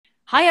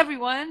Hi,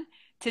 everyone.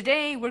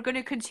 Today we're going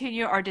to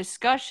continue our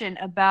discussion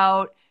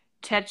about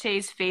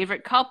Cheche's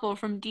favorite couple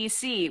from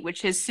DC,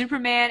 which is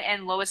Superman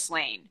and Lois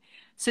Lane.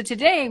 So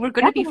today we're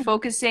going to be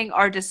focusing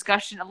our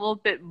discussion a little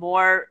bit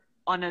more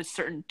on a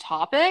certain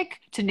topic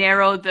to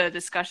narrow the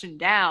discussion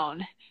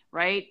down,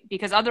 right?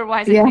 Because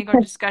otherwise I Yeah, think our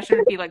discussion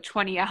would be like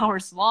 20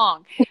 hours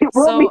long. it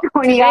will be So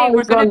 20 today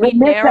we're hours going to long, be the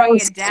narrowing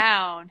mythos. it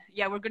down.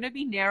 Yeah, we're going to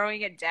be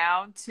narrowing it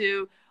down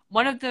to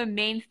one of the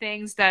main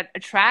things that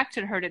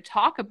attracted her to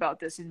talk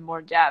about this in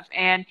more depth,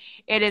 and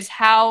it is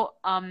how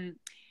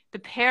the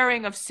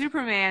pairing of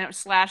Superman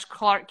slash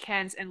Clark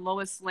Kent and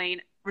Lois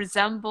Lane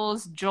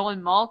resembles Joel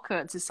and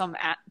Malka to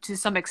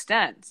some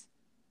extent.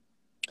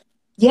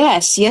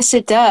 Yes, yes,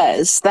 it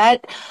does.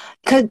 That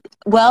could,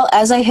 well,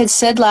 as I had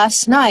said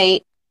last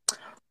night,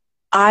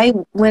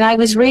 when I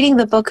was reading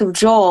the book of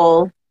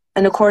Joel,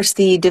 and of course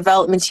the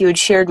developments you had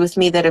shared with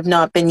me that have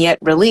not been yet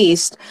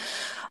released,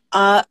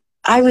 uh,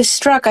 I was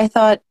struck. I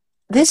thought,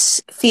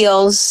 this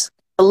feels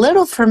a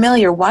little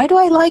familiar. Why do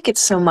I like it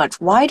so much?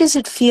 Why does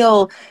it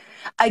feel,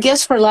 I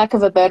guess for lack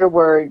of a better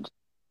word,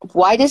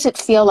 why does it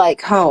feel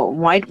like home?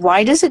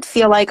 Why does it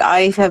feel like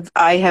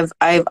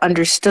I've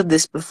understood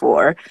this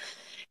before?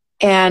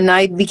 And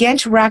I began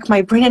to rack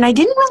my brain, and I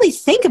didn't really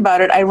think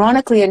about it,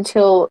 ironically,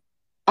 until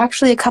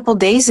actually a couple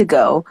days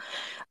ago.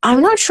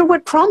 I'm not sure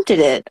what prompted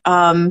it.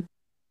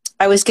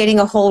 I was getting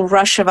a whole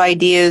rush of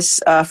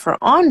ideas for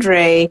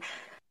Andre,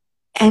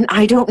 and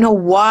I don't know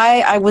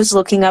why I was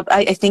looking up.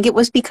 I think it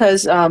was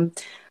because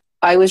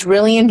I was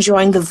really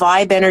enjoying the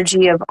vibe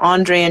energy of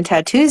Andre and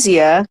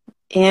Tatuzia,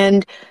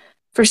 and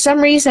for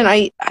some reason,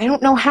 I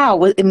don't know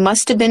how. It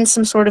must have been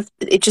some sort of,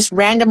 it just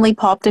randomly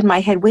popped in my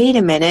head. Wait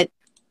a minute.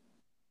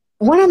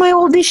 One of my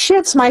oldest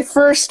ships, my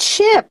first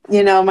ship,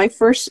 my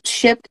first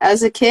ship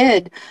as a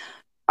kid,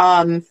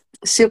 um,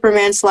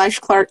 Superman slash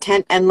Clark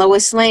Kent and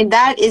Lois Lane.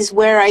 That is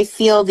where I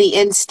feel the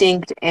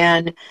instinct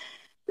and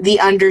the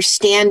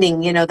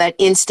understanding, that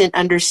instant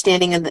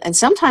understanding, and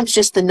sometimes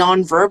just the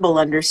nonverbal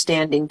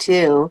understanding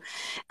too.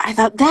 I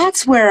thought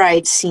that's where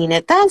I'd seen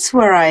it. That's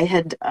where I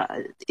had,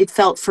 it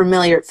felt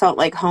familiar. It felt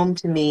like home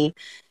to me.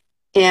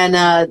 And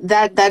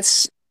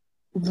that's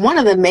one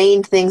of the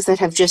main things that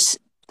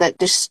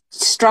just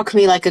struck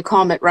me like a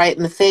comet right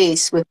in the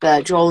face with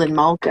Joel and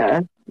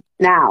Malka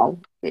now.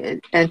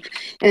 And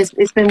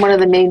it's been one of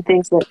the main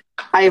things that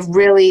I've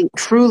really,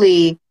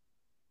 truly,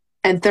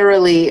 and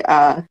thoroughly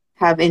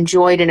have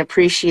enjoyed and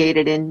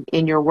appreciated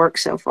in your work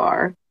so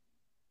far.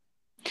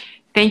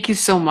 Thank you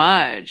so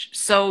much.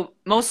 So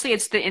mostly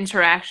it's the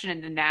interaction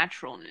and the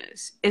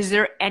naturalness. Is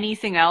there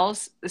anything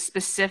else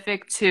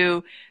specific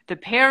to the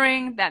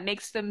pairing that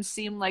makes them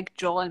seem like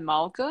Joel and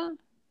Malka?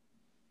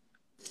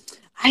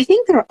 I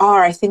think there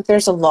are. I think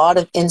there's a lot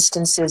of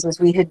instances, as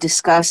we had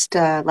discussed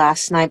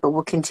last night, but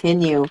we'll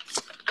continue.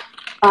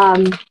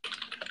 Um,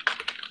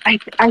 I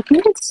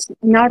think it's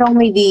not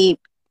only the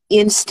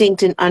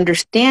instinct and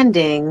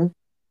understanding,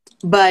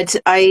 but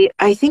I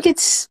think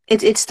it's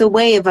the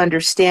way of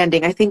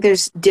understanding. I think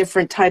there's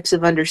different types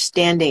of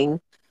understanding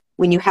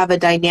when you have a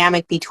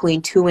dynamic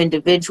between two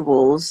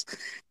individuals,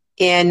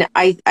 and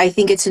I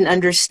think it's an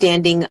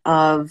understanding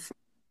of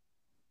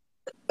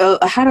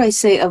how do I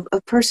say, of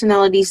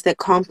personalities that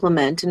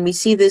complement, and we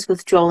see this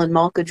with Joel and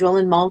Malka. Joel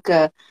and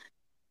Malka.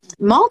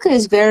 Malka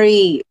is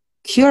very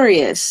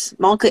curious.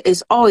 Malka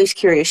is always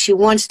curious. She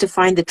wants to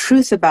find the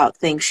truth about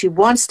things. She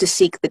wants to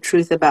seek the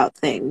truth about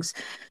things.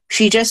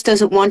 She just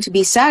doesn't want to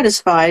be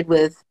satisfied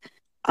with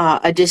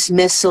a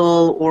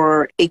dismissal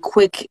or a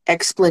quick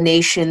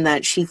explanation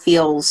that she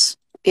feels,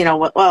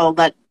 well,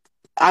 that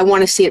I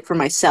want to see it for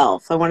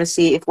myself. I want to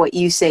see if what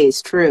you say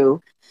is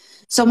true.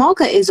 So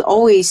Malka is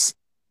always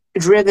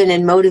driven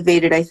and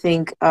motivated, I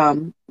think,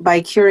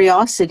 by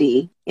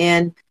curiosity.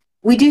 And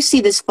we do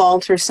see this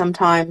falter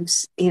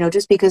sometimes,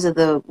 just because of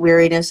the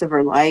weariness of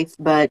her life.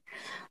 But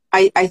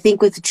I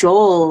think with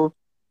Joel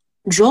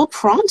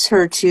prompts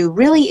her to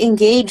really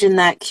engage in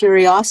that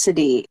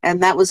curiosity.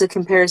 And that was a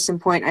comparison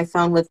point I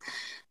found with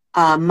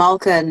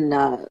Malka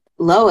and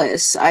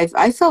Lois.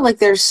 I felt like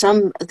there's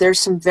some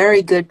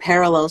very good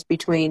parallels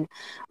between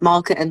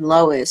Malka and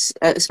Lois,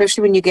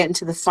 especially when you get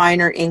into the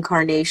finer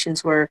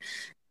incarnations where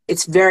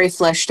it's very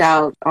fleshed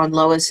out on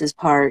Lois's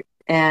part,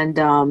 and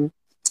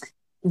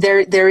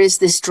there is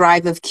this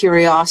drive of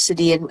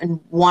curiosity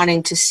and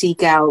wanting to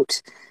seek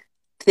out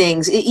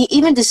things,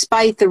 even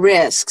despite the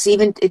risks,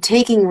 even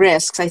taking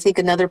risks. I think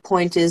another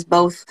point is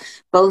both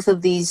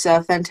of these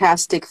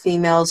fantastic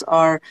females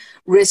are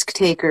risk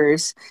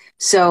takers,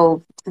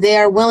 so they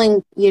are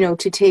willing,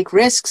 to take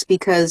risks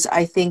because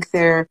I think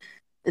they're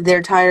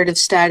tired of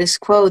status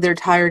quo. They're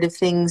tired of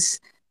things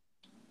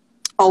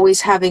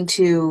always having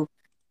to,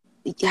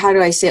 how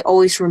do I say,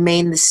 always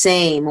remain the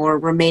same or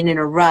remain in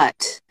a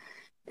rut.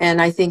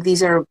 And I think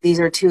these are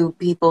two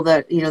people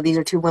that, these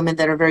are two women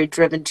that are very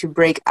driven to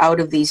break out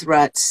of these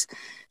ruts.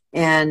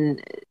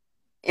 And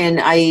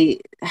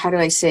how do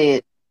I say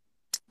it?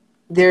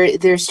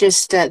 There's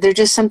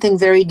just something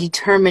very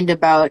determined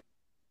about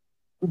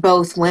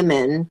both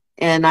women,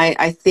 And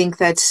I think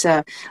that's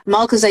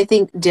Malka's, I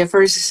think,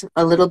 differs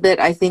a little bit.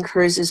 I think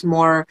hers is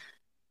more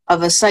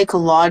of a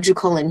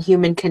psychological and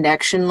human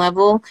connection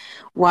level,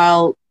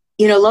 while,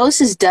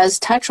 Lois's does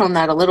touch on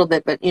that a little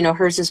bit, but,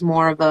 hers is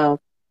more of a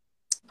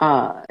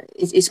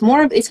it's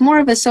more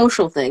of a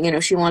social thing.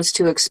 She wants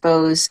to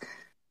expose,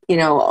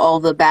 all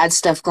the bad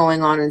stuff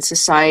going on in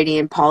society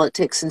and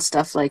politics and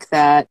stuff like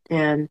that.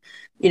 And,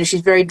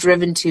 she's very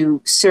driven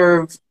to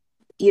serve,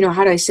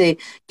 how do I say,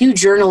 do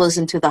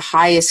journalism to the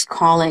highest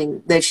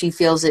calling that she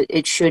feels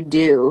it should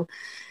do.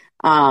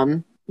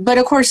 But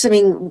of course, I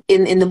mean,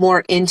 in the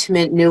more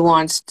intimate,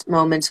 nuanced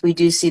moments, we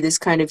do see this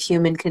kind of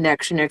human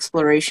connection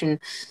exploration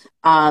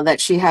that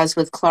she has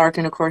with Clark.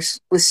 And of course,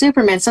 with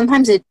Superman,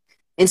 sometimes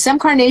in some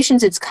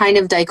carnations, it's kind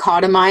of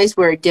dichotomized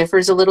where it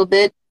differs a little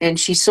bit, and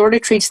she sort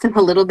of treats them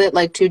a little bit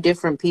like two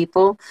different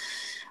people.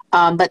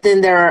 But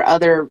then there are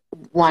other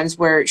ones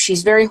where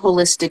she's very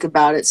holistic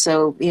about it.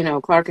 So,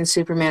 Clark and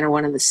Superman are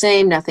one and the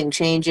same. Nothing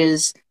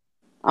changes.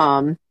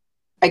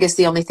 I guess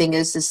the only thing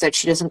is that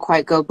she doesn't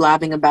quite go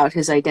blabbing about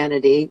his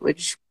identity,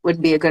 which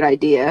would be a good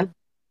idea.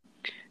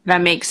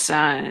 That makes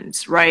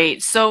sense,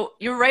 right? So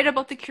you're right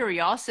about the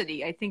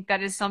curiosity. I think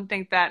that is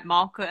something that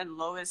Malka and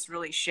Lois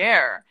really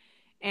share.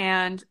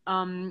 And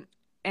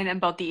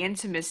about the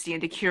intimacy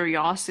and the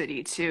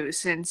curiosity too,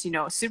 since,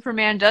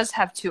 Superman does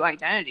have two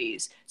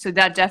identities. So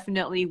that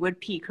definitely would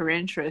pique her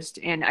interest.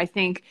 And I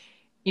think,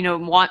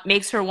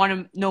 makes her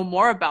want to know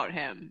more about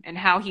him and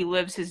how he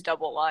lives his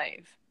double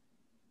life.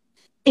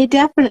 It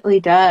definitely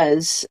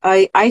does.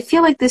 I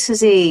feel like this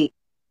is a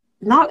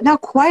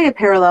not quite a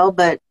parallel,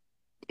 but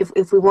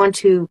if we want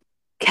to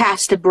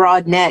cast a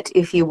broad net,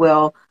 if you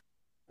will,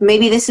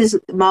 maybe this is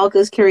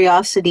Malka's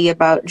curiosity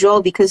about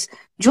Joel, because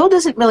Joel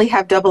doesn't really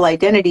have double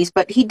identities,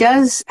 but he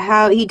does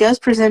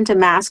present a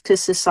mask to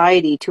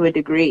society to a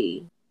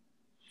degree.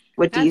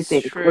 What do you That's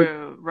think? Or,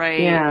 true, right?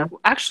 yeah.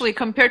 Actually,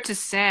 compared to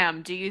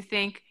Sam, do you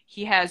think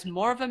he has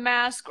more of a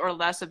mask or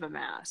less of a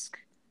mask?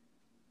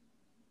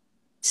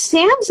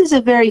 Sam's is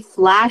a very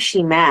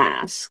flashy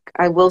mask,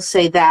 I will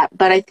say that,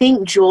 but I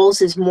think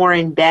Joel's is more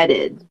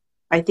embedded.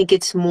 I think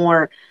it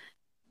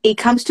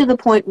comes to the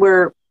point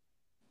where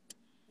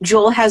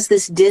Joel has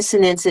this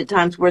dissonance at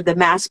times where the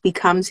mask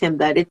becomes him,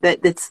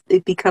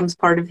 it becomes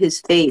part of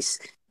his face,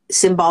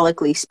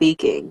 symbolically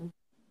speaking.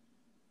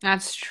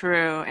 That's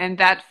true. And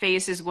that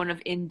face is one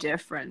of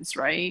indifference,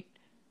 right?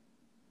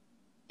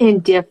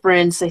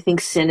 Indifference, I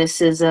think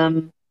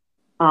cynicism,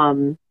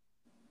 um,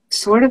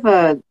 sort of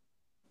a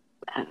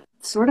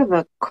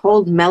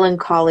cold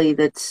melancholy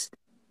that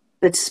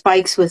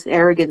spikes with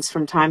arrogance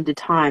from time to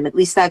time. At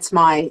least that's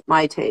my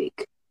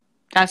take.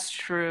 That's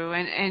true.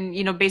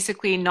 And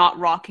basically not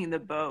rocking the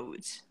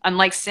boat.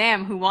 Unlike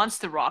Sam, who wants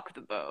to rock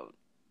the boat.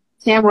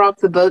 Sam rocked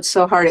the boat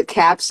so hard it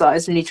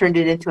capsized and he turned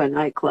it into a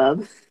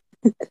nightclub.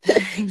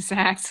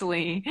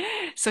 Exactly.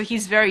 So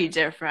he's very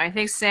different. I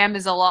think Sam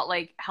is a lot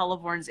like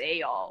Haliborn's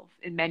Eyolf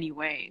in many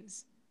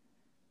ways.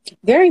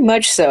 Very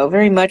much so,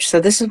 very much so.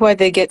 This is why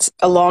they get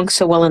along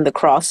so well in the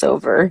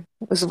crossover.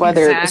 This is why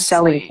they're a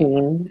selling Exactly.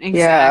 team.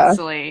 Yeah.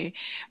 Exactly.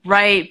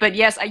 Right. But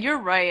yes, you're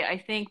right. I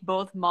think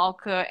both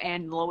Malka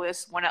and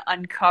Lois want to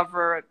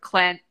uncover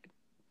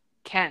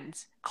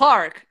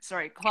Clark.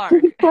 Sorry, Clark.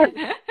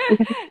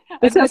 I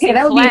was It's gonna okay. say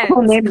That would be a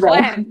cool cleanse. name, though.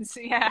 Cleanse.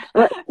 Yeah.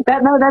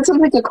 That sounds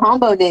like a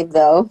combo name,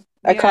 though.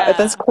 That's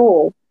Yeah.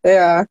 cool.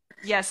 Yeah.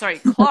 Yeah, sorry,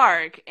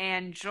 Clark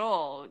and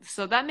Joel.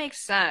 So that makes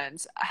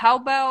sense. How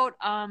about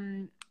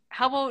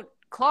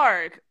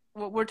Clark?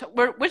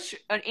 Which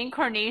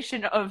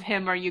incarnation of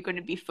him are you going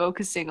to be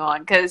focusing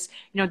on? Because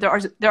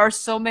there are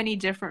so many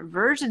different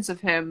versions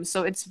of him,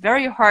 so it's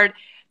very hard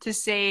to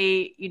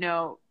say.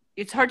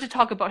 It's hard to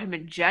talk about him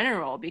in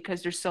general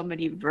because there's so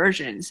many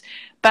versions.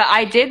 But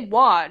I did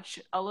watch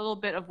a little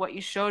bit of what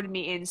you showed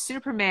me in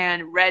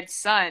Superman Red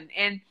Sun,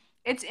 and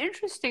it's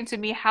interesting to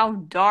me how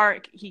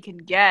dark he can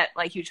get,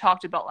 like you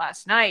talked about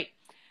last night.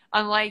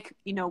 Unlike,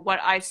 what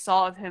I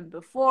saw of him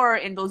before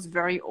in those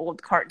very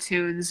old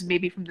cartoons,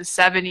 maybe from the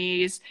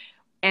 70s,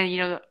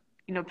 and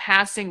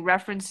passing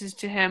references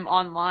to him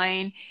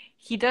online,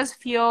 he does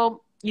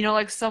feel,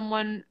 like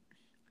someone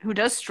who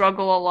does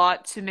struggle a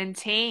lot to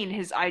maintain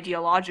his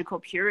ideological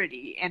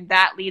purity, and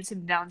that leads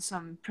him down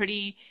some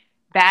pretty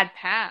bad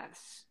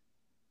paths.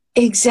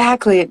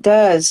 Exactly, it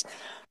does.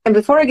 And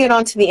before I get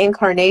on to the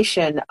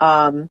incarnation,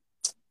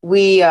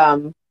 we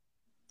I'm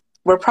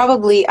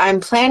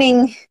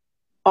planning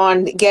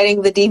on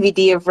getting the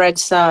DVD of Red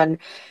Sun,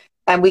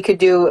 and we could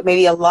do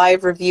maybe a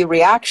live review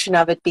reaction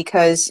of it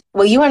because,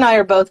 well, you and I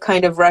are both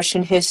kind of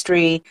Russian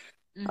history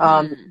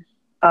um,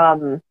 Mm-hmm.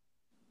 um,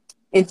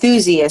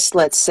 enthusiasts,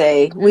 let's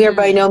say. We are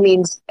by no Mm-hmm.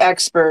 means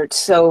experts,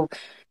 so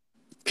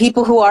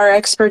people who are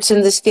experts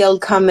in this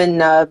field come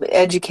and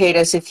educate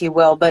us, if you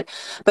will. But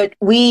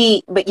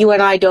you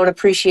and I don't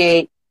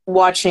appreciate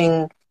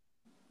watching.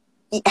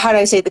 How do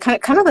I say the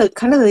kind of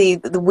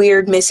the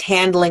weird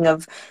mishandling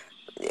of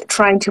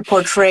trying to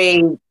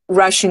portray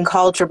Russian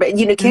culture, but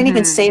can't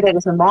even say Mm-hmm. that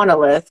as a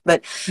monolith.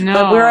 But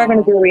we are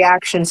going to No, do a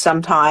reaction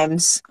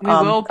sometimes we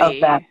will of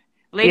that.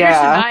 be. Later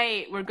Yeah.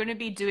 tonight, we're going to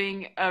be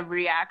doing a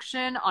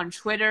reaction on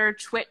Twitter,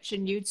 Twitch,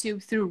 and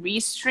YouTube through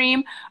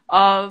Restream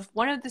of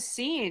one of the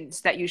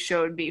scenes that you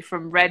showed me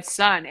from Red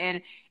Sun.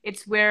 And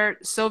it's where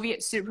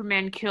Soviet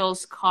Superman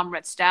kills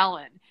Comrade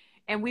Stalin.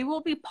 And we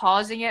will be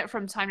pausing it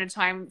from time to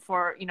time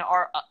for,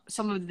 our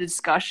some of the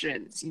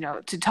discussions,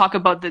 to talk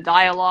about the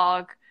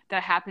dialogue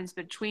that happens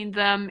between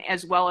them,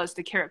 as well as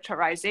the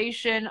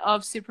characterization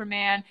of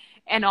Superman,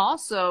 and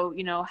also,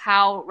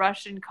 how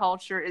Russian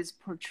culture is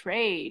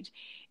portrayed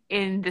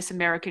in this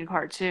American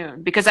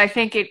cartoon, because I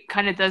think it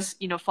kind of does,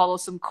 follow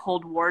some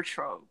Cold War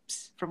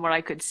tropes from what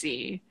I could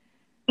see.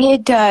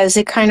 It does.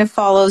 It kind of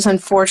follows,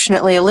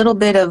 unfortunately, a little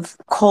bit of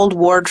Cold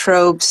War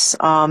tropes.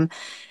 And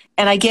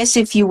I guess,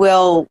 if you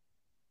will,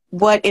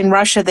 what in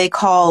Russia they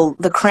call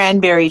the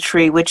cranberry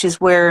tree, which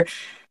is where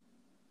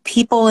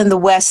people in the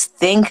West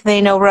think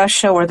they know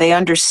Russia or they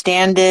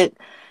understand it,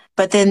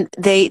 but then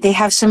they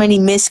have so many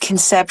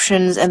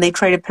misconceptions and they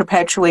try to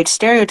perpetuate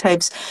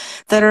stereotypes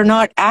that are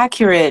not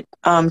accurate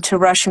to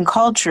Russian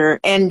culture.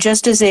 And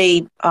just as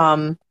a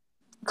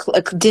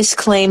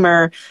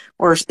disclaimer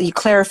or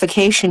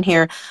clarification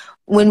here,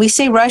 when we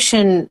say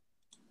Russian,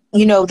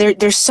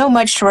 there's so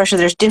much to Russia.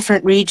 There's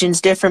different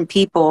regions, different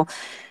people.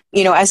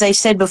 As I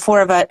said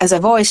before, as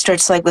I've always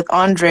stressed, like with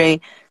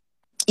Andre,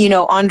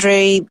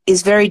 Andre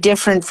is very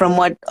different from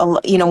what,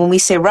 when we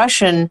say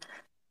Russian,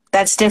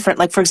 that's different.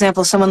 Like, for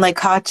example, someone like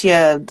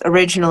Katya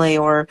originally,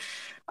 or,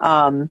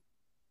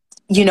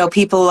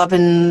 people up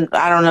in,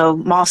 I don't know,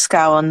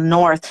 Moscow in the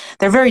north,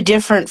 they're very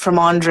different from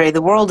Andre.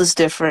 The world is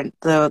different.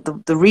 The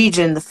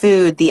region, the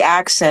food, the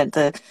accent,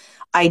 the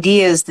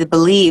ideas, the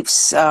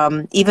beliefs,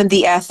 even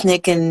the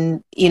ethnic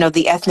and,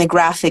 the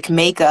ethnographic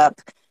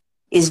makeup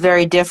is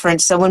very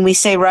different. So when we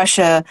say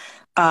Russia,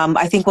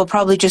 I think we're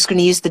probably just going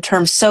to use the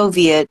term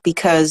Soviet,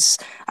 because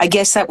I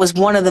guess that was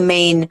one of the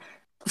main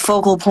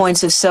focal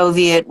points of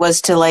Soviet, was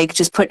to like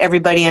just put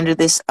everybody under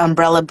this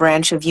umbrella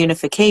branch of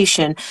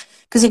unification.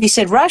 Because if you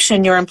said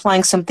Russian, you're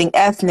implying something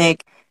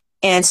ethnic,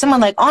 and someone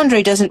like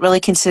Andre doesn't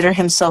really consider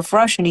himself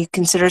Russian. He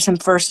considers him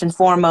first and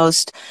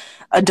foremost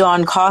a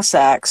Don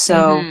Cossack.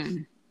 So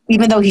Mm-hmm.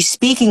 even though he's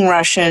speaking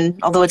Russian,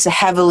 although it's a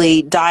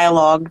heavily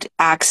dialogued,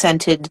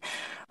 accented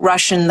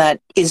Russian that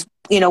is,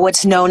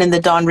 what's known in the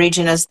Don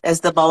region as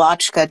the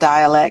Balachka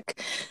dialect,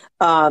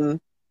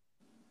 um,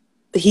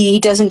 he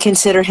doesn't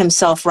consider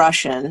himself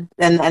Russian,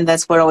 and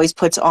that's what always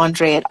puts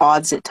Andre at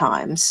odds at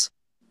times.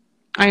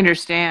 I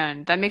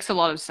understand. That makes a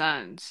lot of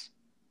sense.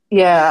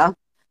 Yeah,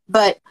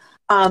 but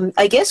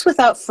I guess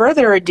without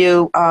further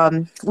ado,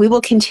 we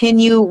will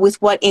continue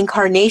with what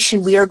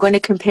incarnation we are going to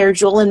compare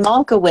Joel and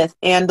Malka with,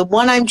 and the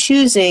one I'm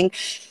choosing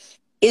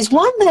is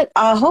one that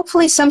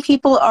hopefully some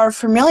people are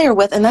familiar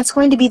with, and that's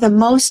going to be the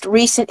most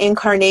recent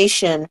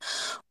incarnation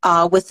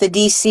with the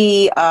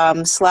DC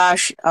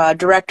slash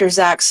director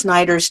Zack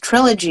Snyder's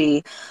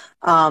trilogy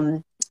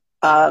um,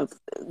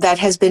 that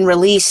has been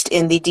released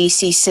in the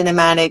DC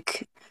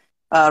cinematic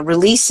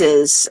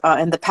releases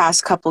in the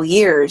past couple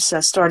years,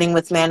 starting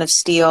with Man of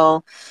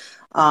Steel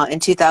in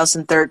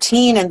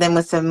 2013, and then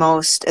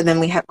and then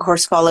we of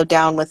course followed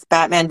down with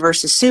Batman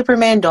versus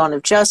Superman, Dawn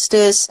of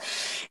Justice,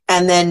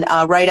 and then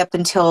right up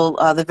until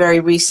the very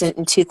recent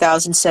in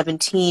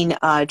 2017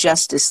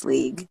 Justice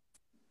League.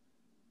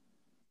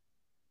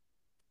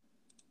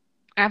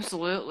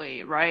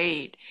 Absolutely.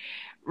 Right.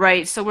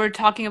 Right. So we're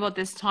talking about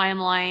this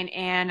timeline,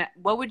 and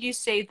what would you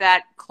say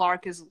that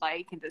Clark is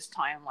like in this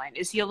timeline?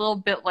 Is he a little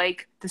bit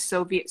like the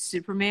Soviet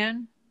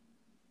Superman?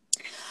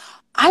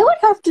 I would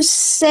have to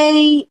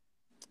say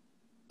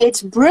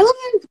it's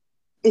brilliant.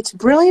 It's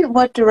brilliant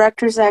what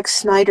director Zack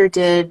Snyder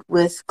did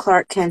with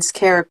Clark Kent's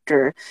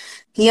character.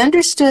 He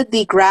understood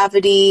the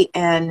gravity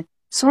and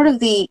sort of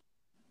the,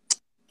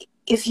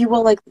 if you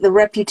will, like the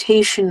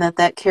reputation that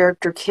that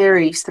character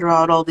carries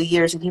throughout all the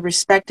years, and he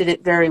respected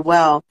it very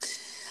well.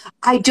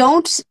 I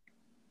don't,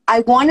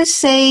 I want to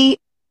say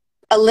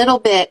a little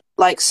bit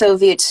like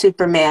Soviet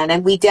Superman,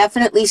 and we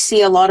definitely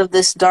see a lot of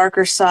this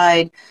darker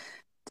side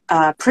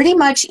pretty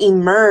much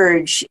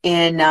emerge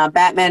in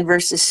Batman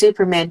versus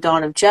Superman,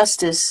 Dawn of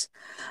Justice,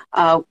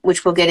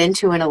 which we'll get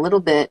into in a little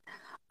bit,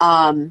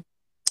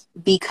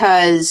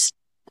 because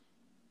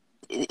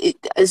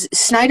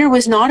Snyder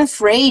was not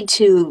afraid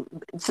to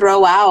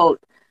throw out,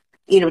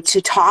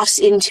 to toss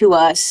into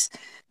us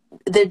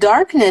the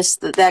darkness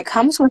that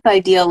comes with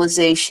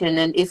idealization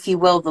and, if you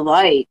will, the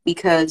light,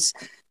 because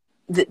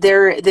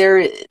there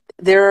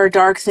are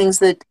dark things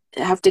that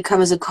have to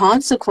come as a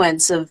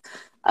consequence of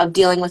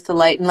dealing with the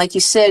light. And like you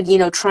said,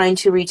 trying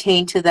to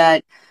retain to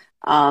that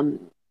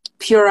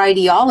pure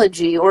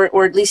ideology,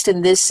 or at least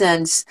in this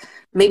sense,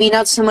 maybe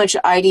not so much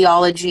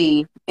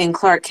ideology in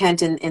Clark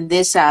Kent in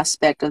this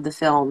aspect of the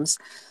films,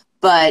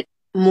 but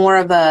more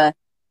of a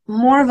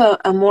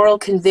moral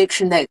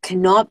conviction that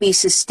cannot be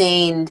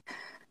sustained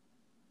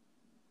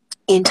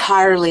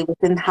entirely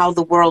within how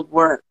the world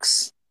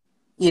works.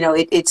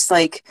 It's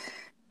like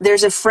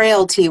there's a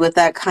frailty with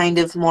that kind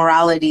of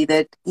morality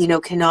that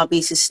cannot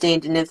be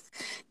sustained, and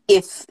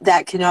if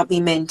that cannot be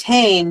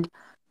maintained,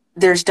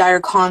 there's dire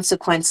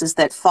consequences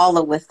that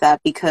follow with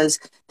that because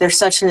there's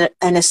such an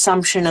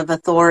assumption of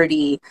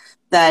authority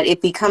that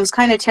it becomes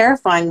kind of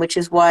terrifying, which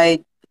is why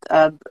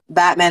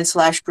Batman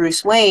slash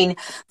Bruce Wayne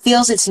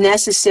feels it's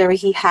necessary.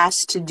 He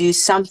has to do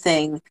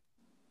something,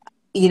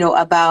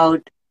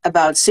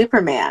 about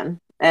Superman.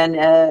 And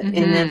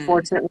Mm-hmm.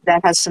 unfortunately,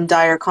 that has some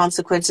dire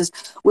consequences.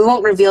 We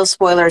won't reveal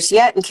spoilers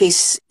yet in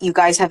case you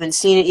guys haven't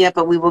seen it yet,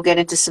 but we will get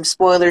into some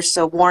spoilers.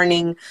 So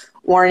warning,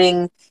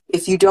 warning.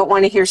 If you don't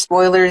want to hear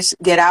spoilers,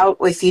 get out.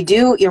 If you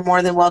do, you're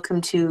more than welcome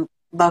to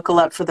buckle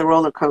up for the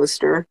roller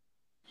coaster.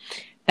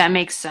 That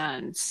makes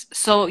sense.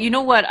 So, you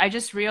know what? I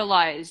just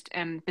realized,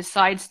 and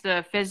besides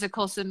the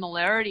physical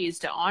similarities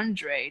to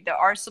Andre, there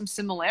are some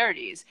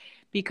similarities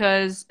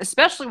because,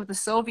 especially with the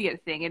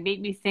Soviet thing, it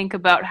made me think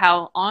about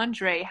how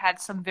Andre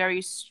had some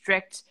very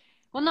strict,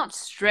 well, not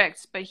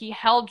strict, but he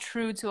held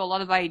true to a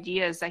lot of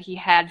ideas that he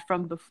had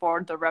from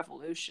before the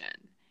revolution.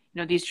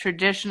 These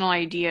traditional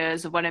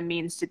ideas of what it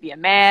means to be a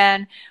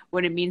man,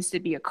 what it means to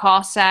be a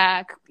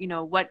Cossack,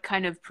 what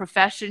kind of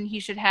profession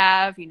he should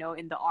have,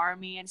 in the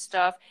army and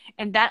stuff.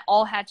 And that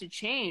all had to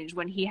change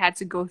when he had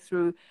to go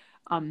through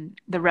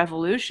the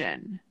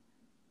revolution.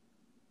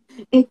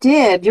 It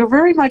did. You're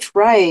very much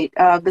right.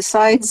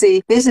 Besides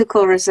a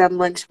physical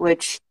resemblance,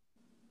 which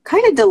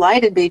kind of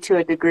delighted me to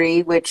a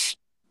degree, which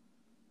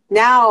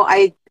now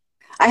I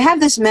have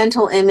this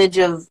mental image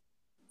of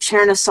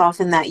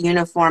Chernosov in that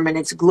uniform, and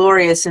it's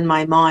glorious in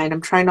my mind.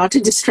 I'm trying not to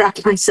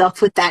distract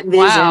myself with that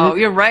Wow, vision.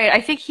 you're right. I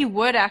think he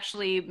would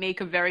actually make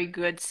a very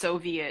good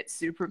Soviet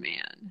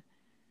Superman.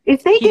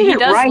 If they He did he it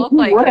does right, look he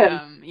like would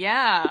have. him.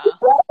 Yeah.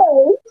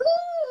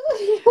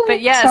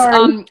 But yes,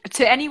 Sorry.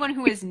 to anyone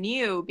who is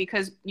new,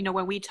 because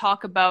when we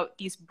talk about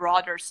these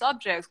broader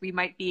subjects, we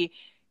might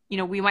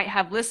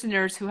have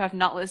listeners who have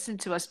not listened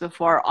to us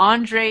before.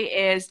 Andre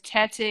is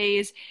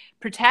Tete's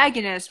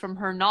protagonist from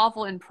her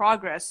novel in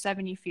progress,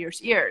 70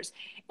 Fierce Years.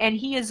 And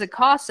he is a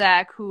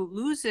Cossack who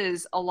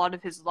loses a lot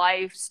of his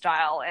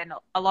lifestyle and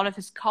a lot of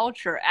his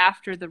culture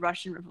after the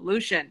Russian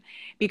Revolution,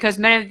 because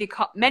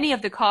many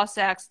of the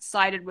Cossacks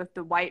sided with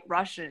the White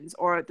Russians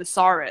or the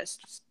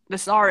Tsarist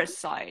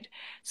side.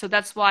 So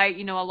that's why,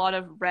 a lot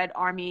of Red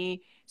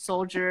Army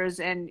soldiers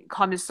and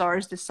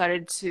commissars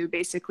decided to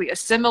basically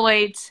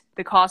assimilate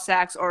the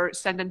Cossacks or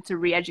send them to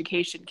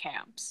re-education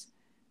camps.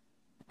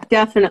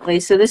 Definitely.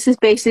 So this is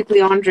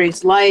basically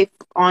Andre's life.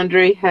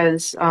 Andre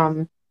has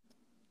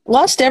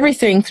lost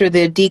everything through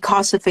the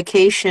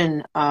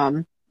decossification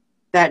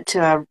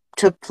that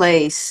took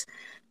place.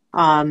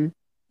 Um,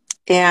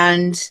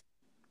 and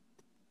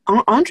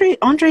Andre,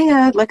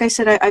 like I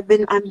said,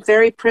 I'm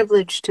very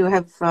privileged to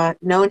have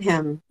known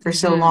him for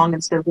so long Mm-hmm.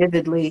 and so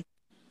vividly.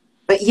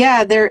 But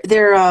yeah,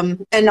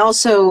 and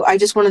also I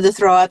just wanted to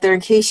throw out there in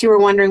case you were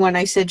wondering when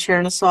I said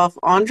Chernosov,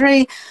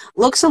 Andre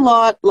looks a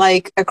lot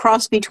like a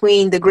cross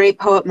between the great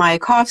poet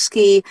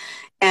Mayakovsky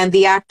and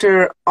the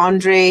actor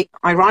Andre,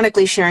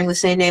 ironically sharing the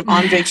same name,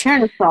 Andre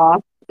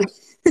Chernosov,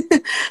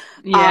 um,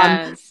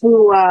 Yes.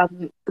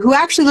 who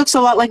actually looks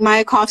a lot like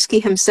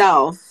Mayakovsky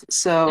himself.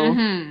 So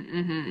Mm-hmm.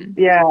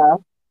 Mm-hmm. yeah,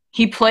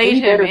 He played maybe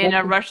him better. in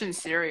a Russian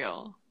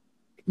serial.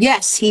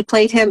 Yes, he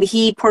played him.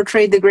 He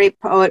portrayed the great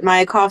poet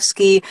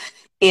Mayakovsky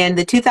in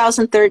the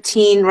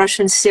 2013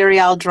 Russian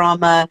serial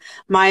drama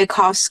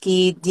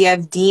Mayakovsky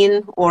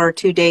Dievdin, or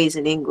 2 Days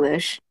in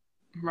English.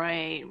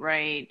 Right,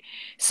 right.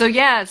 So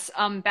yes,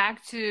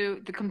 back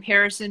to the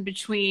comparison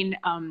between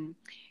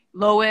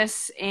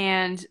Lois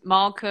and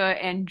Malka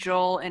and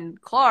Joel and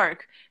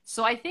Clark.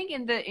 So I think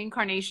in the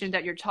incarnation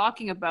that you're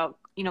talking about,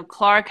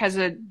 Clark has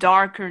a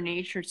darker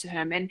nature to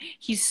him, and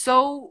he's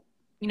so,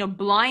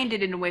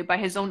 blinded in a way by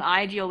his own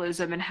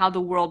idealism and how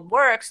the world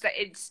works that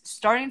it's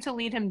starting to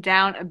lead him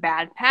down a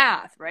bad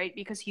path, right?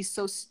 Because he's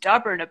so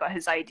stubborn about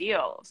his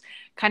ideals.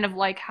 Kind of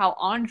like how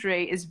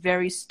Andre is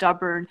very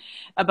stubborn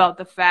about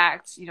the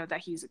fact,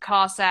 that he's a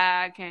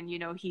Cossack and,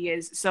 he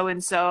is so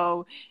and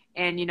so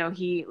and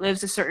he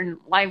lives a certain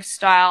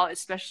lifestyle,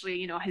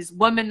 especially his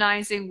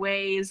womanizing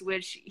ways,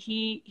 which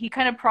he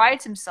kind of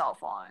prides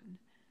himself on.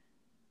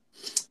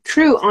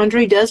 True,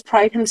 Andre does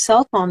pride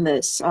himself on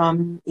this.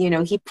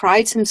 He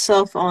prides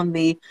himself on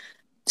the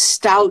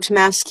stout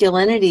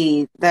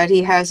masculinity that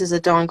he has as a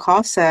Don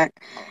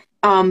Cossack.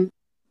 Um,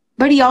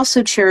 but he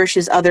also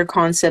cherishes other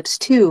concepts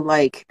too,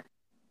 like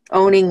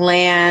owning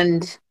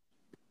land,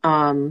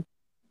 um,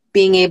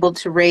 being able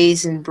to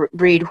raise and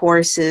breed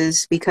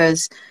horses,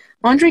 because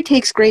Andre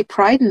takes great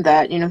pride in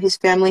that. His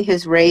family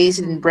has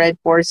raised and Hmm. bred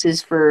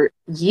horses for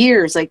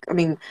years, like, I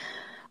mean,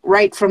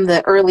 right from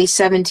the early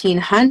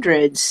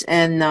 1700s.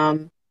 And,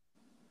 Andre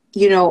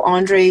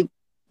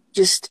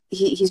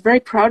he's very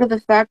proud of the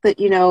fact that,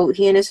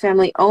 he and his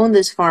family own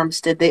this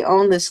farmstead, they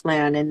own this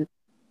land,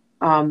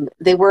 and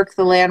they work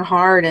the land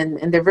hard,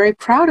 and they're very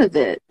proud of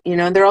it.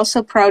 And they're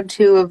also proud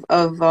too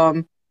of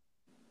I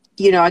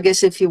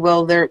guess if you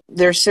will,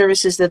 their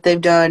services that they've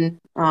done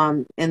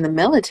in the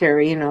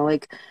military.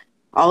 Like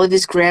all of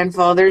his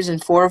grandfathers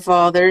and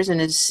forefathers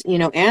and his,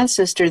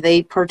 ancestor,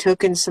 they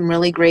partook in some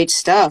really great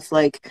stuff.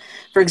 Like,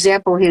 for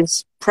example,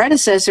 his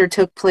predecessor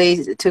took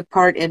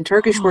part in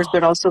Turkish wars,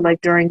 but also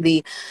like during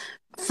the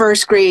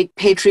First Great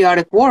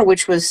Patriotic War,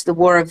 which was the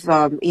war of,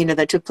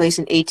 that took place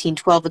in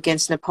 1812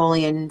 against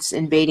Napoleon's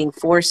invading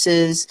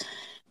forces,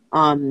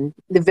 the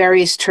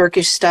various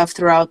Turkish stuff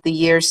throughout the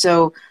year.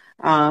 So,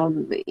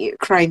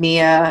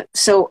 Crimea.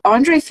 So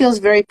Andre feels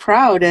very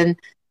proud, and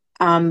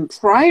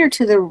prior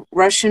to the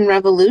Russian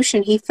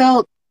Revolution, he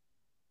felt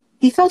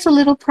a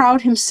little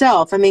proud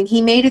himself. I mean,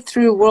 he made it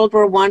through World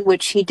War One,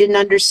 which he didn't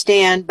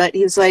understand, but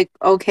he was like,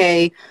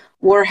 okay,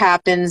 war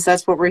happens.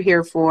 That's what we're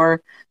here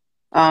for.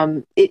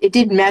 It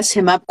did mess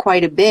him up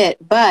quite a bit,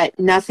 but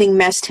nothing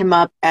messed him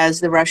up as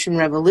the Russian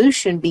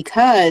Revolution,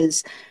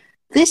 because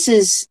this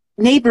is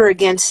neighbor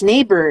against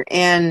neighbor,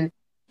 and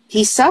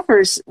he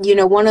suffers,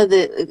 one of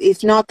the,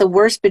 if not the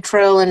worst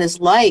betrayal in his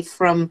life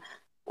from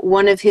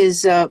one of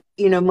his,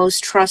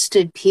 most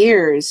trusted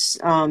peers,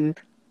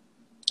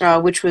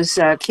 which was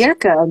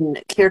Kirka.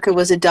 And Kirka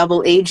was a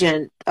double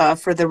agent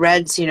for the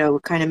Reds,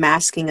 kind of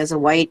masking as a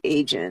white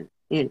agent,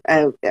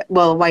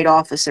 well, a white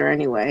officer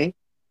anyway,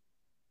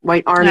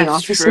 white army That's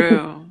officer.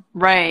 true.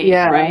 Right,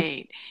 Yeah,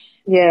 right,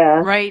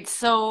 yeah. right.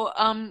 So,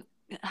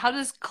 how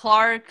does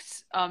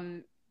Clark's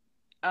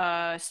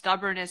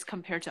stubbornness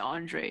compare to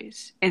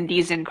Andre's in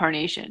these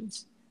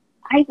incarnations?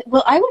 I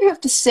would have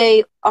to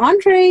say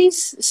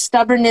Andre's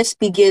stubbornness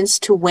begins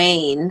to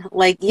wane.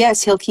 Like,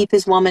 yes, he'll keep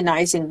his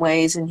womanizing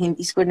ways, and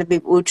he's going to be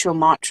mucho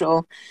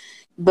macho,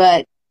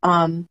 but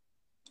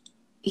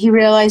he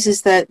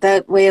realizes that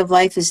that way of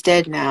life is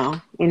dead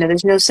now.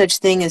 There's no such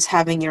thing as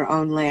having your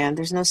own land.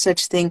 There's no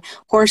such thing.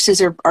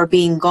 Horses are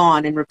being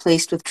gone and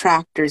replaced with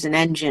tractors and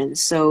engines.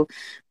 So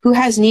who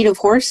has need of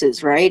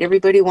horses, right?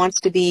 Everybody wants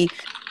to be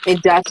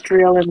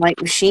industrial and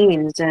like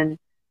machines. And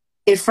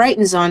it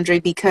frightens Andre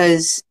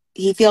because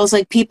he feels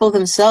like people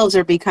themselves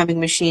are becoming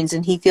machines,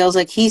 and he feels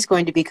like he's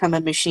going to become a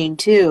machine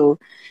too.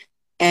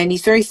 And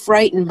he's very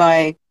frightened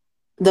by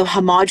the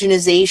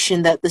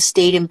homogenization that the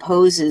state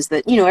imposes,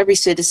 that, every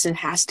citizen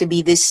has to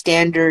be this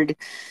standard,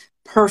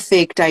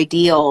 perfect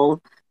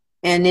ideal.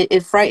 And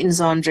it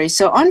frightens Andre.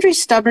 So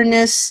Andre's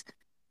stubbornness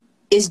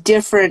is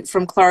different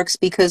from Clark's,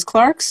 because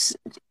Clark's,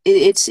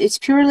 it's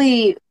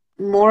purely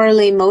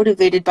morally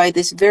motivated by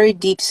this very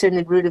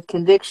deep-seated root of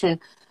conviction,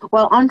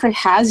 while Andre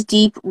has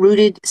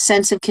deep-rooted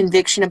sense of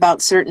conviction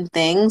about certain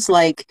things,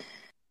 like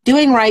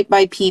doing right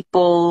by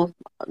people,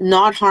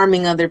 not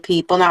harming other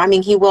people. Now, I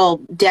mean, he will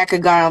deck a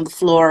guy on the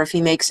floor if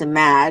he makes him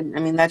mad. I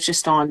mean, that's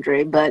just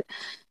Andre. But,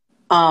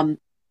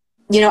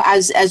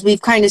 as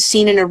we've kind of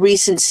seen in a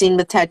recent scene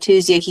with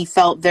Tatuzia, he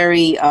felt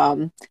very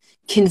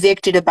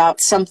convicted about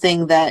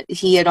something that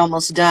he had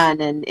almost done,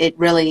 and it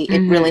really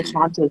Hmm.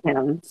 haunted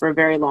him for a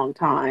very long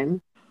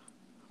time.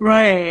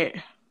 Right.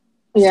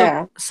 So,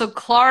 Yeah, so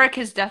Clark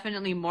is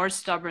definitely more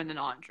stubborn than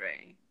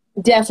Andre.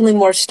 definitely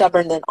more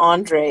stubborn than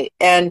Andre.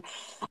 And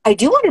I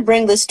do want to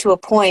bring this to a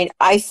point.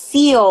 I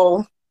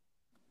feel,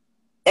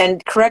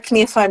 and correct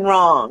me if I'm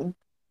wrong,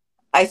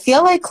 I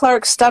feel like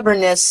Clark's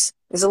stubbornness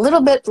is a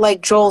little bit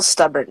like Joel's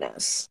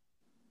stubbornness.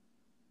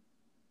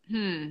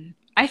 Hmm.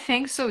 I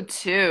think so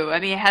too. I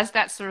mean, it has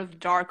that sort of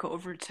dark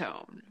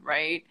overtone,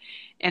 right?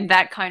 And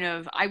that kind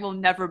of, I will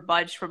never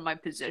budge from my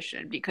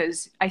position,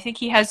 because I think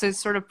he has a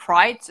sort of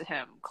pride to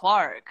him,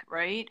 Clark,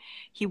 right?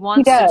 He He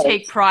wants to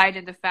take does. pride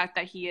in the fact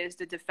that he is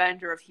the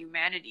defender of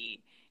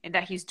humanity and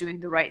that he's doing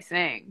the right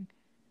thing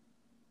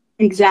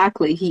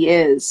Exactly, he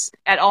is.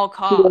 at all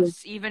He is.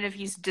 costs, even if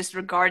he's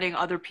disregarding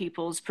other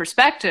people's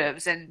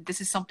perspectives. And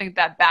this is something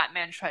that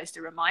Batman tries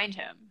to remind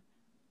him.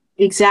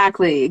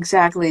 Exactly,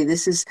 exactly.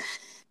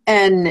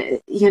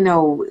 And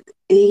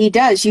he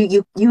does.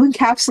 You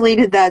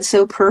encapsulated that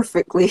so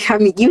perfectly. I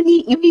mean, you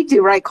need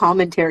to write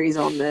commentaries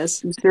on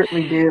this. You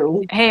certainly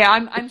do. Hey,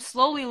 I'm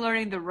slowly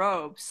learning the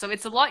ropes, so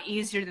it's a lot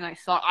easier than I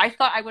thought. I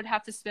thought I would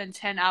have to spend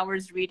 10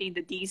 hours reading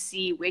the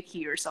DC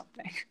wiki or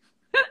something.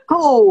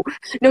 Oh,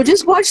 no,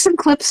 just watch some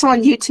clips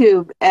on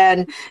YouTube.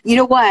 And you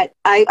know what?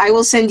 I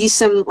will send you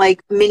some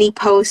like mini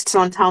posts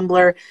on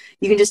Tumblr.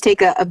 You can just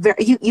take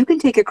you can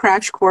take a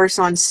crash course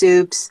on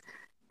soups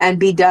and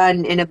be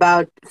done in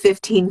about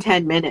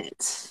 15-10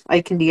 minutes.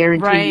 I can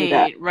guarantee you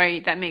that. Right,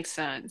 right. That makes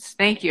sense.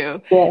 Thank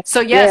you. Yeah.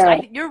 So yes,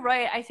 Yeah. you're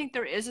right. I think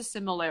there is a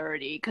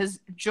similarity because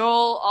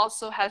Joel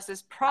also has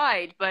this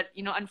pride, but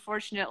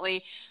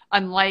unfortunately,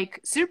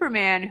 unlike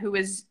Superman, who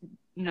is,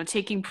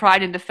 taking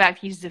pride in the fact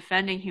he's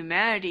defending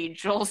humanity,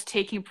 Joel's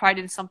taking pride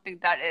in something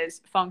that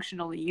is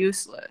functionally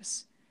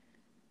useless.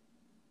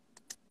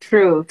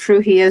 True, true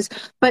he is.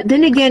 But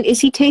then again,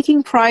 is he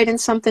taking pride in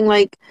something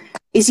like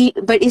is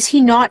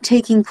he not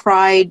taking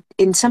pride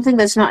in something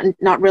that's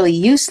not really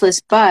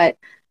useless, but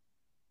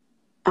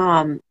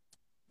um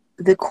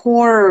the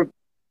core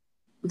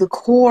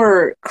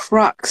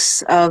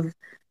crux of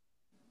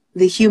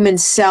the human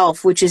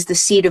self, which is the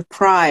seed of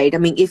pride. I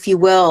mean, if you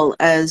will,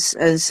 as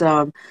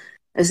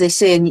they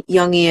say in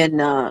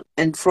Jungian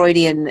and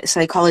Freudian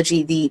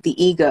psychology,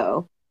 the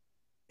ego.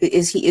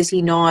 Is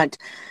he not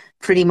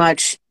pretty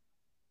much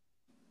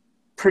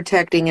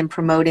protecting and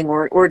promoting,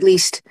 or at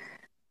least,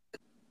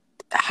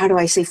 how do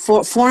I say,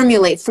 forming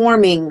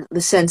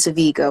the sense of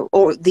ego,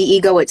 or the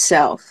ego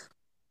itself.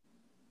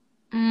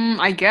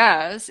 I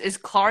guess. Is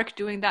Clark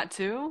doing that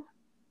too?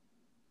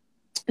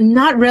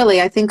 Not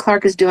really. I think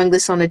Clark is doing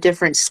this on a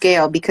different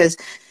scale, because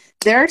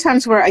there are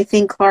times where I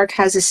think Clark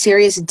has a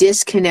serious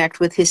disconnect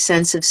with his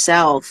sense of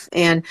self.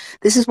 And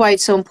this is why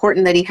it's so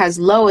important that he has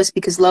Lois,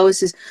 because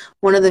Lois is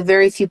one of the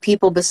very few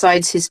people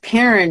besides his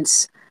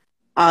parents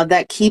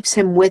that keeps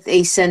him with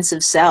a sense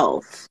of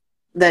self.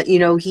 That,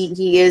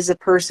 he is a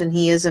person,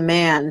 he is a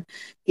man.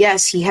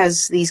 Yes, he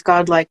has these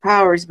godlike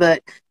powers,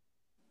 but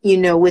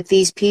with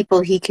these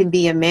people, he can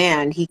be a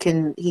man. He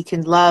can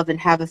love and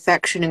have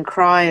affection and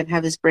cry and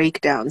have his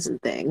breakdowns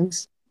and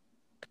things.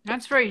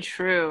 That's very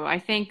true. I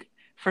think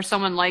for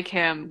someone like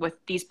him with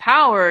these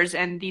powers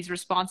and these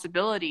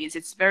responsibilities,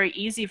 it's very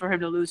easy for him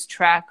to lose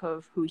track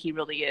of who he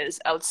really is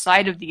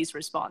outside of these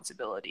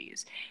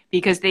responsibilities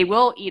because they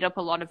will eat up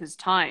a lot of his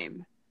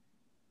time.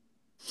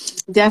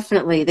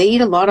 Definitely. They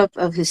eat a lot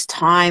of his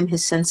time,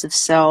 his sense of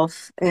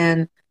self,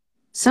 and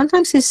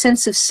sometimes his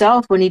sense of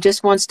self when he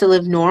just wants to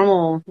live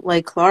normal,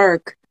 like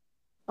Clark.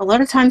 A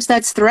lot of times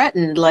that's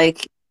threatened.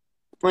 Like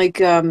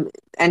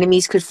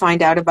enemies could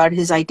find out about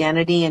his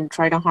identity and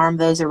try to harm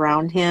those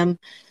around him.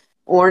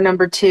 Or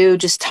number two,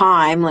 just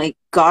time. Like,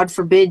 God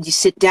forbid you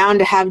sit down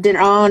to have dinner.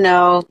 Oh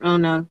no, oh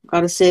no,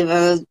 gotta save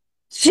a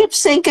ship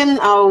sinking.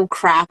 Oh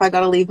crap, I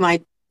gotta leave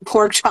my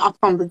pork chop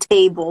on the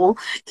table,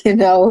 you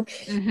know.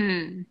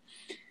 Hmm.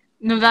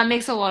 No, that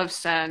makes a lot of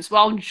sense.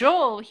 While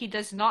Joel, he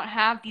does not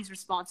have these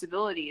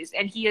responsibilities,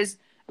 and he is,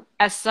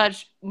 as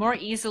such, more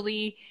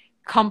easily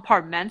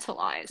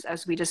compartmentalized,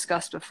 as we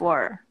discussed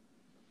before.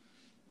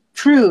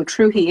 True,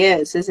 he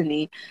is, isn't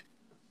he?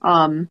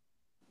 Um,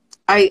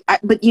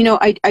 but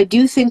I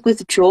do think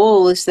with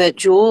Joel is that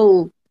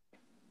Joel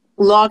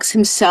locks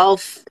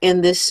himself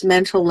in this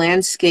mental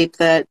landscape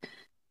that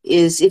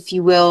is, if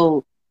you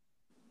will,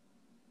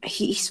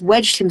 he's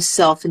wedged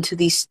himself into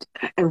these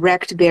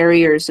erect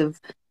barriers of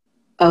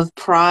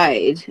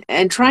pride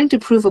and trying to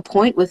prove a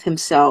point with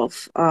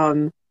himself.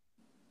 How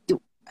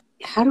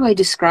do I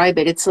describe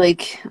it? It's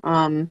like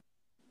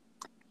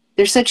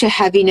there's such a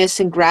heaviness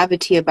and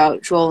gravity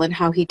about Joel and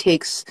how he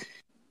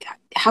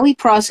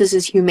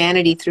processes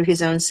humanity through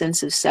his own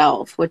sense of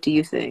self. What do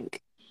you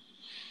think?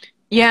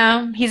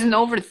 Yeah, he's an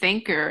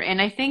overthinker.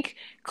 And I think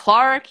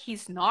Clark,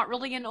 he's not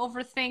really an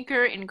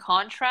overthinker in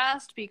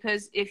contrast,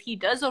 because if he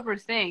does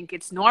overthink,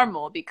 it's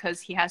normal because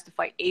he has to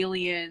fight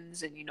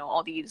aliens and,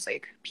 all these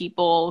like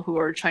people who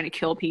are trying to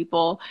kill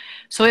people.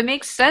 So it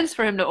makes sense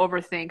for him to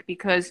overthink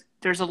because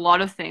there's a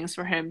lot of things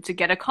for him to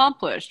get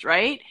accomplished,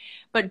 right?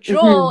 But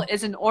Joel Hmm.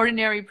 is an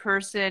ordinary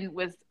person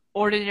with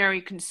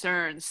ordinary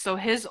concerns. So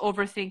his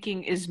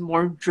overthinking is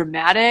more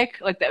dramatic,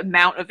 like the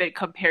amount of it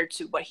compared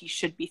to what he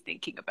should be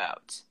thinking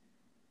about.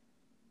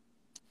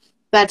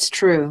 That's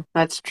true.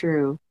 That's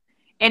true.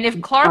 And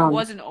if Clark Um,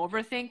 was an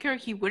overthinker,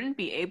 he wouldn't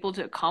be able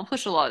to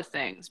accomplish a lot of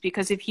things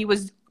because if he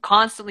was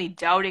constantly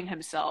doubting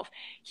himself,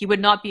 he would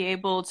not be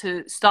able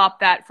to stop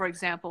that, for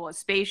example, a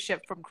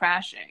spaceship from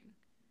crashing.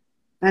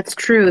 that's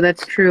true.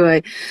 That's true.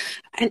 I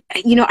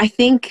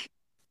think,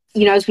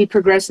 as we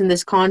progress in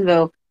this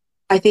convo,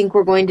 I think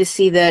we're going to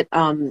see that,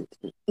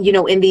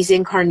 in these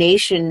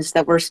incarnations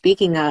that we're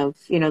speaking of,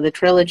 the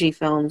trilogy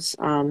films,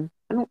 I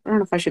don't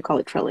know if I should call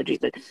it trilogy,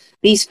 but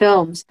these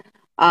films,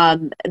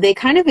 they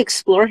kind of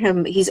explore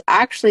him. He's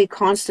actually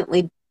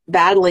constantly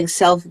battling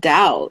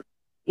self-doubt,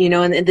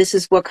 and this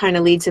is what kind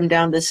of leads him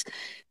down this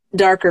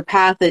darker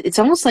path. It's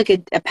almost like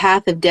a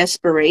path of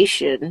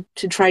desperation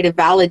to try to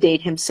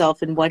validate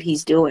himself in what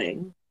he's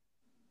doing.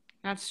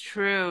 That's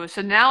true.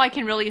 So now I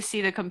can really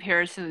see the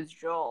comparison with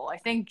Joel. I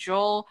think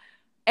Joel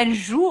and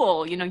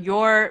Jewel,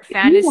 your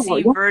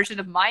fantasy Yeah, version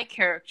of my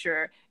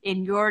character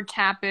in your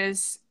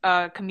Tapas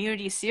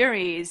community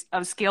series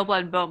of Scale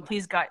Blood and Bone.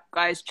 Please,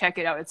 guys, check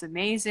it out. It's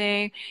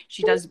amazing.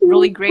 She does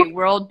really great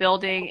world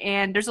building,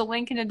 and there's a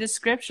link in the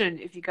description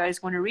if you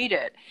guys want to read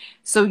it.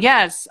 So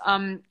yes,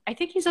 I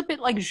think he's a bit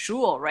like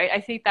Jewel, right?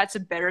 I think that's a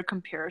better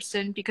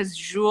comparison because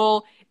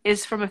Jewel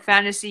is from a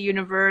fantasy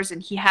universe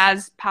and he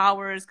has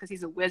powers because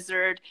he's a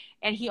wizard,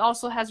 and he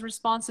also has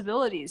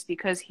responsibilities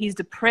because he's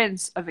the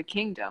prince of a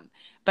kingdom.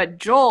 But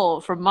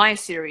Joel, from my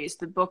series,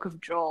 the Book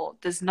of Joel,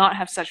 does not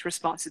have such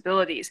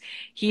responsibilities.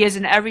 He is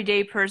an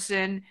everyday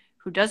person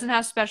who doesn't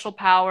have special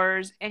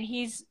powers, and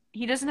he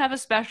doesn't have a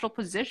special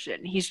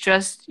position. He's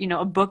just,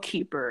 a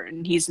bookkeeper,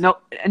 and he's a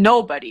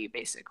nobody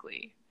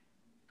basically.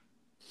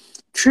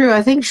 true.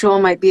 I think Joel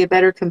might be a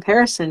better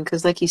comparison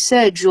because, like you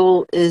said,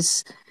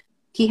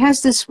 he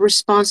has this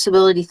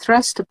responsibility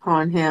thrust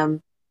upon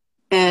him,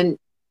 and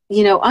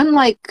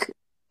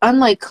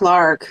unlike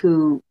Clark,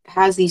 who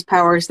has these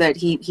powers that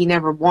he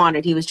never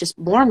wanted. He was just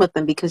born with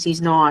them because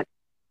he's not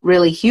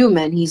really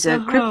human. He's a Oh.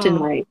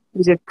 Kryptonite.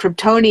 He's a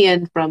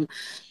Kryptonian from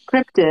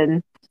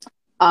Krypton.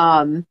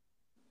 Um,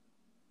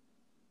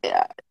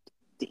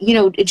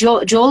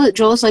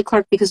 Joel is like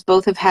Clark because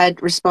both have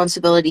had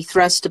responsibility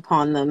thrust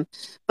upon them.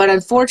 But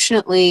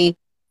unfortunately,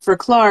 for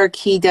Clark,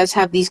 he does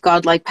have these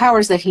godlike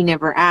powers that he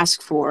never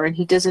asked for, and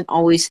he doesn't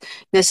always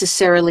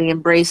necessarily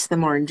embrace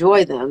them or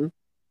enjoy them.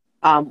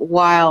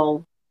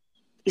 While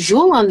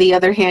Jules, on the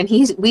other hand,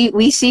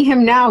 we see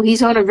him now.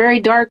 He's on a very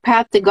dark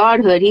path to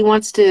godhood. He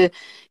wants to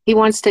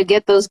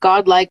get those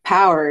godlike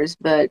powers,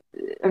 but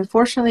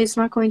unfortunately, it's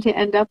not going to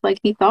end up like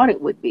he thought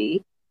it would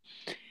be.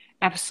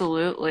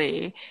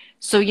 Absolutely.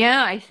 So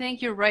yeah, I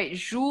think you're right.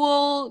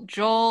 Jewel,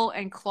 Joel,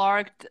 and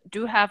Clark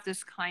do have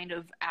this kind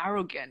of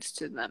arrogance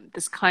to them,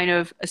 this kind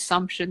of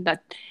assumption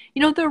that,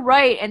 they're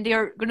right and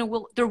they're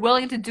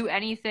willing to do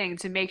anything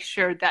to make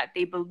sure that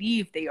they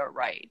believe they are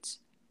right.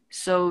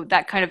 So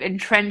that kind of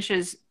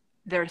entrenches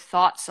their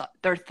thoughts,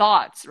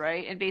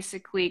 right? And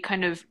basically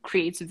kind of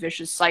creates a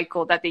vicious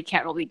cycle that they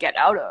can't really get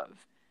out of.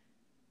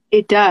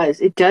 It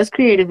does. It does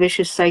create a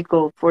vicious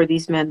cycle for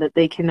these men that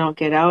they cannot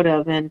get out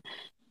of, and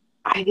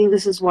I think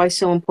this is why it's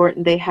so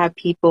important they have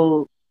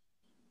people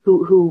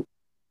who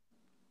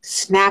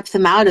snap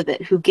them out of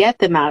it, who get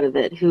them out of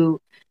it,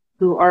 who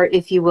are,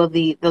 if you will,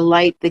 the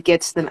light that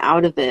gets them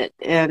out of it.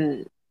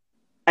 And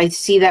I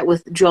see that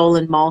with Joel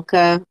and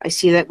Malka. I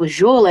see that with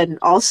Joel and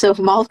also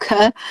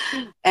Malka,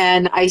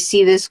 and I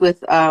see this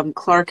with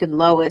Clark and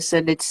Lois.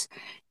 And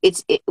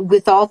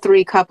with all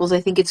three couples. I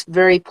think it's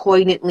very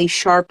poignantly,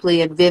 sharply,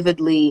 and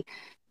vividly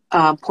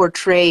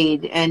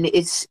portrayed. And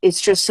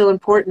it's just so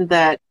important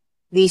that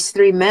these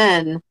three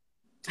men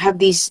have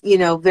these,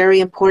 very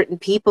important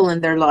people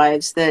in their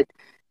lives that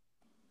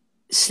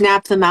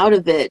snap them out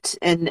of it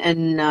and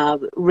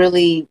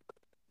really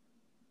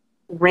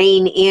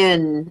rein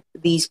in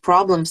these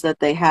problems that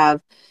they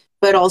have,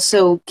 but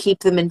also keep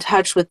them in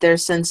touch with their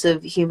sense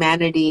of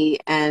humanity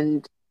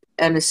and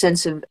a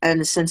sense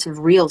of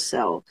real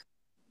self.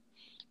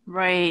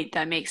 Right,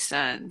 that makes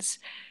sense.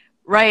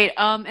 Right.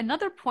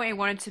 Another point I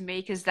wanted to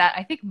make is that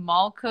I think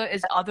Malka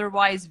is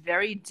otherwise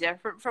very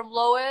different from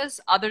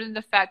Lois, other than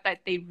the fact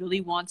that they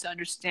really want to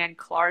understand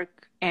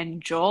Clark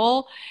and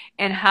Joel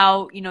and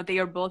how, they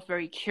are both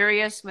very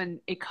curious when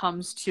it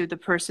comes to the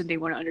person they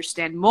want to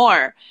understand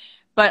more.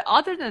 But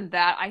other than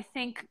that, I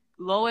think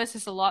Lois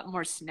is a lot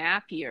more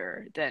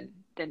snappier than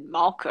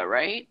Malka,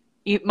 right?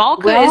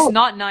 Malka is Well,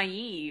 not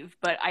naive,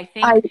 but I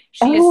I think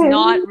she is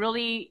not oh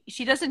really,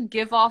 she doesn't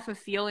give off a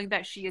feeling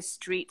that she is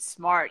street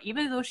smart,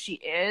 even though she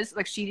is,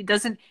 like she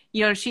doesn't,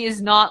 she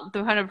is not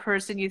the kind of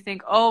person you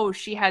think, oh,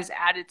 she has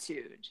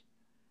attitude.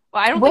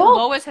 Well, I don't think well,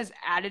 Lois has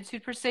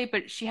attitude per se,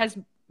 but she has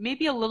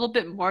maybe a little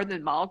bit more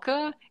than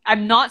Malka.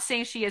 I'm not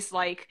saying she is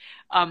like,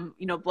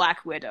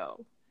 Black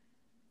Widow.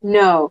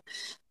 no.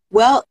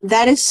 Well,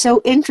 that is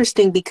so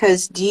interesting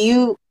because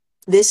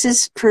this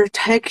is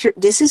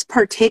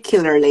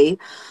particularly,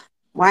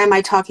 why am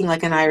I talking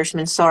like an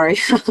Irishman? Sorry.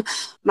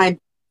 My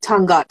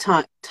tongue got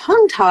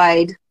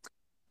tongue-tied.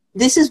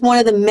 This is one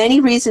of the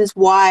many reasons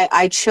why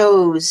I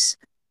chose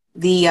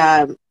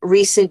the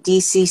recent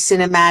DC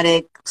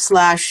cinematic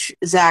slash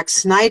Zack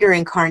Snyder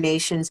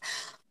incarnations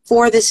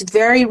for this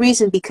very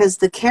reason, because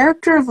the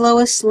character of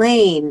Lois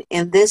Lane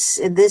in this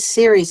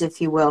series,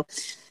 if you will,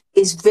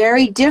 is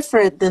very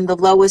different than the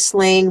Lois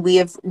Lane we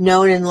have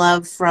known and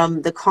loved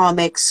from the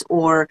comics,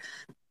 or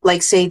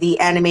like, say, the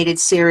animated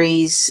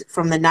series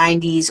from the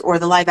 90s or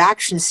the live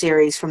action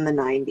series from the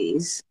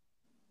 90s.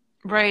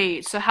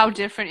 Right. So how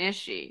different is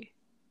she?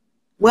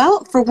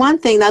 Well, for one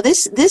thing, now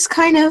this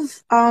kind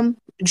of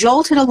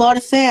jolted a lot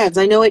of fans.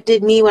 I know it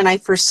did me when I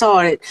first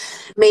saw it.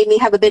 It made me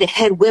have a bit of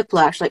head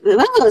whiplash. Like,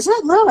 oh, is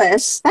that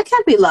Lois? That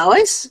can't be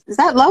Lois. Is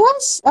that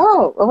Lois?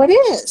 Oh, it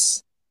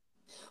is.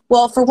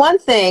 Well, for one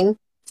thing,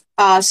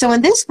 so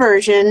in this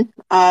version,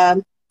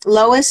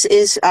 Lois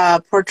is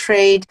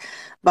portrayed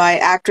by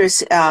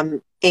actress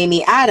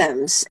Amy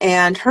Adams,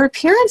 and her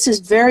appearance is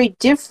very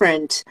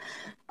different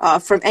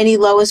from any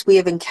Lois we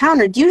have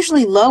encountered.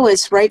 Usually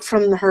Lois, right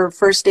from her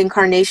first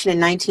incarnation in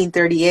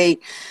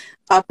 1938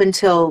 up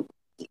until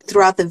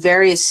throughout the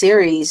various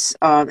series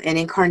and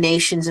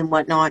incarnations and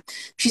whatnot,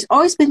 she's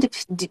always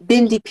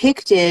been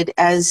depicted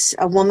as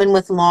a woman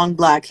with long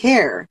black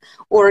hair,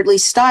 or at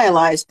least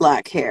stylized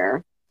black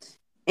hair,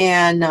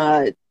 and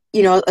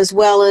as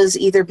well as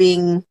either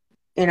being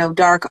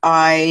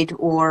dark-eyed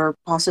or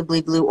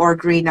possibly blue or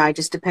green-eyed,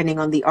 just depending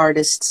on the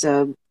artist's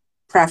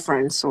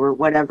preference or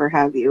whatever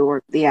have you,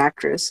 or the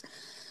actress.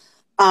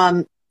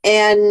 And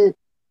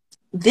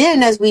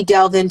then as we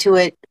delve into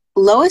it,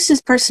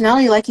 Lois's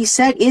personality, like you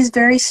said, is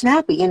very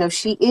snappy.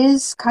 She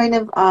is kind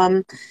of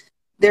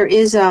there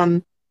is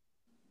a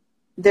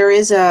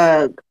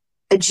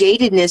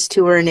jadedness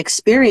to her, an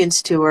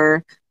experience to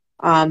her.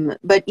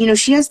 But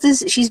she has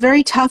this. She's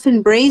very tough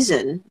and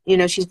brazen.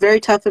 She's very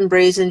tough and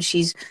brazen.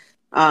 She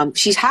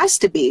has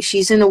to be.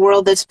 She's in a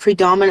world that's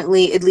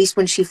predominantly, at least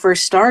when she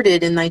first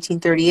started in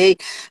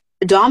 1938,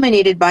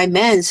 dominated by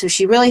men. So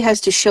she really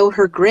has to show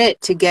her grit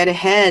to get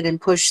ahead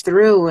and push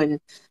through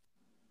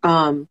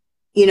and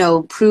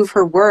prove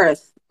her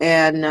worth.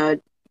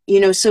 And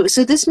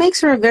so this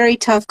makes her a very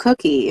tough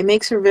cookie. It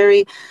makes her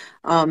very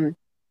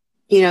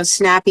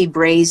snappy,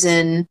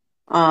 brazen.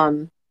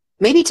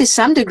 maybe to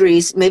some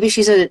degrees, maybe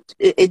she's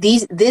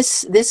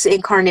this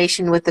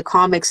incarnation with the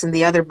comics and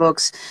the other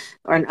books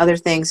or and other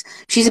things.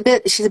 She's a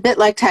bit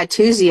like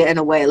Tatuzia in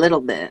a way, a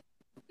little bit.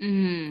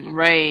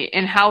 Right.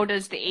 And how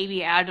does the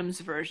Amy Adams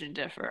version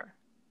differ?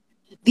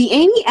 The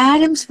Amy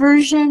Adams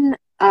version,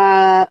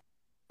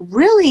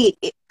 really,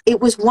 it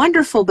was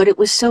wonderful, but it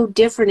was so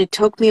different. It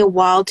took me a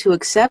while to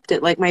accept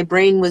it. Like my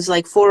brain was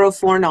like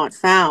 404 not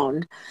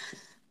found.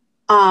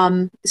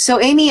 So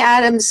Amy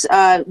Adams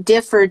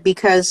differed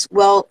because,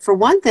 well, for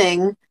one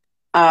thing,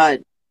 uh,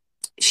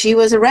 she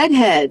was a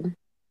redhead.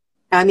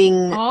 I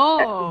mean,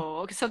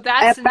 Oh, so a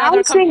that's another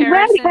bouncing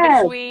comparison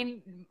redhead.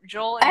 between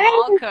Joel and And,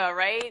 Malka,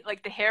 right?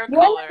 Like the hair yeah,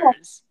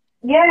 colors.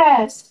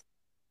 yes.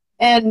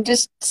 And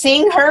just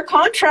seeing her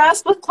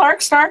contrast with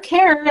Clark's dark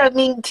hair, I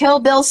mean, Kill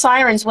Bill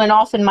sirens went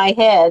off in my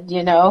head,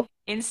 you know.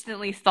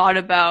 Instantly thought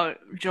about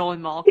Joel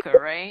and Malka,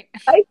 right?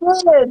 I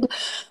did.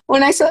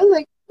 When I saw it, I was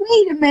like,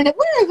 wait a minute,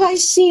 where have I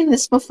seen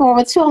this before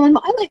with Joel and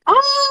I'm like,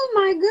 oh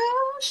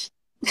my gosh.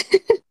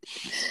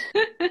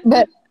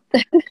 But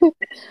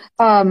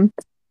um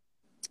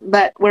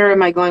but where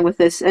am I going with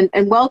this? And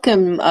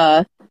welcome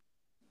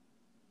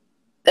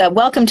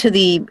welcome to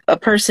the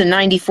person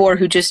 94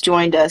 who just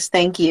joined us.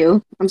 Thank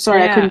you. I'm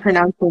sorry I couldn't Yeah.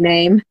 pronounce your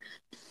name.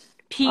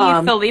 P.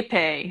 Um Felipe.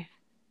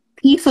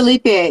 P.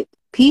 Felipe.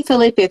 P.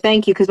 Felipe,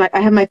 thank you, because I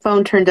have my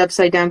phone turned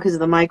upside down because of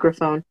the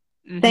microphone.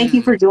 Thank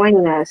you Mm-hmm. for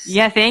joining us.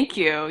 Yeah, thank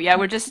you. Yeah,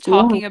 we're just Yeah.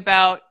 talking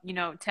about,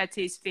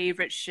 Tete's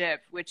favorite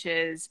ship, which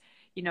is,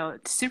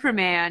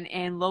 Superman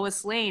and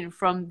Lois Lane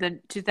from the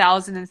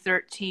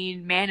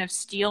 2013 Man of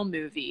Steel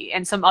movie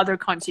and some other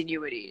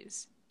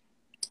continuities.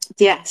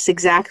 Yes,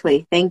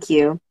 exactly. Thank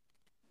you.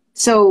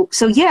 So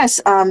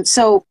yes,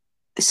 so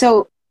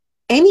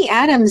Amy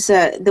Adams,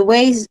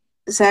 way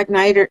Zack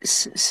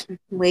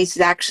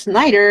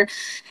Snyder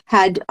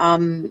had,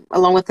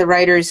 along with the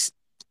writers,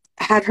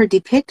 had her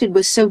depicted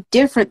was so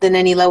different than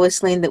any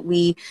Lois Lane that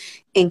we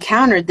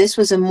encountered. This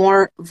was a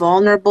more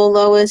vulnerable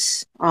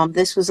Lois.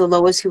 This was a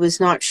Lois who was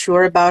not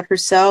sure about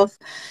herself.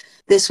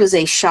 This was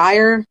a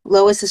shyer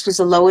Lois. This was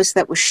a Lois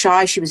that was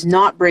shy. She was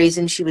not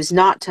brazen. She was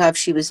not tough.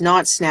 She was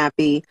not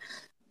snappy.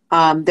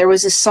 There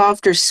was a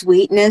softer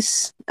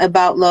sweetness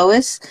about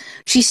Lois.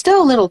 She's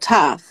still a little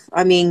tough.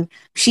 I mean,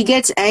 she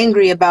gets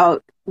angry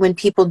about when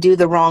people do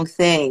the wrong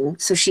thing.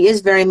 So she is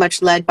very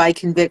much led by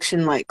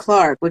conviction like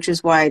Clark, which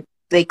is why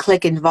they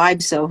click and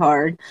vibe so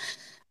hard.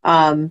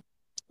 Um,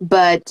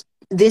 but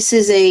this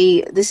is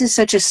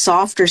such a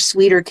softer,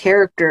 sweeter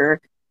character,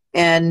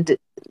 and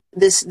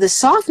the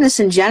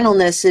softness and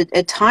gentleness,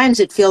 at times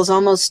it feels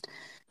almost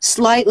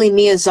slightly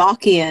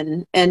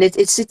Miyazakian, and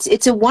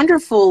it's a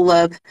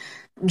wonderful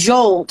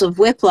jolt of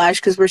whiplash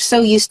because we're so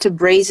used to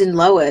brazen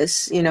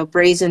Lois,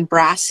 brazen,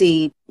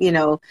 brassy,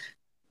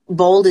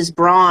 bold as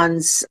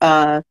bronze,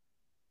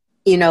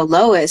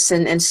 Lois,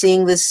 and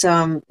seeing this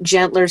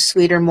gentler,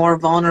 sweeter, more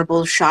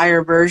vulnerable,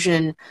 shyer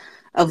version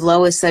of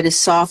Lois that is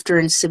softer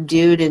and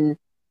subdued and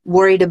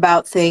worried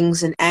about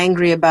things and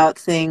angry about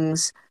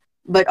things,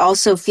 but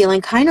also feeling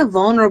kind of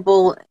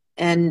vulnerable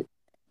and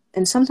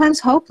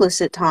sometimes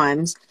hopeless at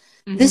times.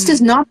 This does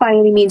Hmm. not by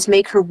any means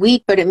make her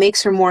weak, but it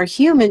makes her more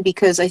human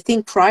because I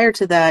think prior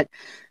to that,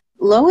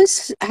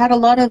 Lois had a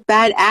lot of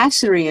bad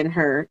assery in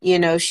her.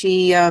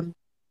 She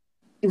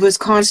was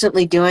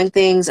constantly doing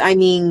things. I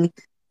mean,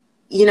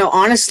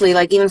 honestly,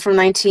 like even from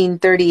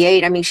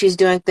 1938, I mean, she's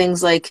doing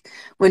things like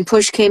when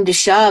push came to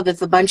shove,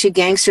 if a bunch of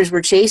gangsters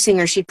were chasing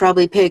her,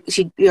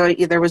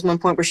 there was one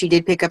point where she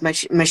did pick up a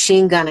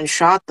machine gun and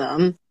shot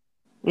them,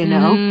 you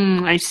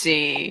know? I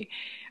see.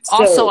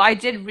 Also, So, I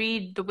did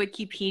read the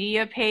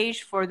Wikipedia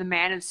page for the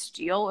Man of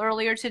Steel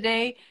earlier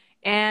today,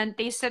 and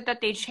they said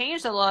that they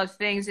changed a lot of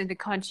things in the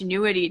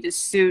continuity to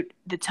suit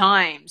the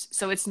times.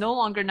 So it's no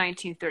longer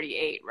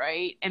 1938,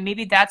 right? And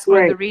maybe that's one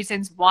of the right.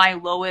 reasons why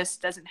Lois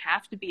doesn't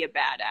have to be a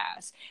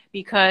badass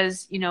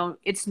because,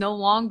 it's no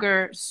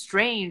longer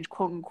strange,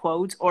 quote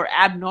unquote, or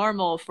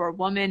abnormal for a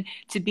woman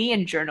to be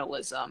in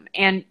journalism.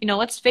 And,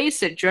 let's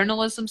face it,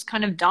 journalism's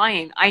kind of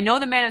dying. I know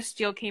the Man of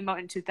Steel came out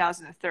in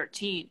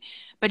 2013.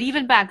 But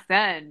even back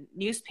then,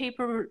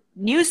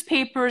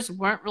 newspapers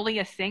weren't really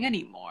a thing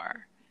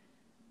anymore.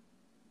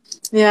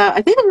 Yeah,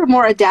 I think they were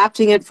more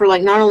adapting it for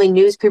like not only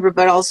newspaper,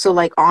 but also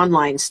like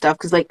online stuff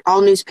because like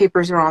all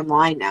newspapers are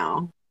online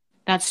now.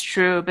 That's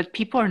true, but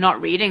people are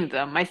not reading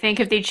them. I think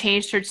if they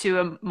changed her to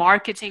a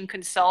marketing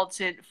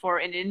consultant for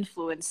an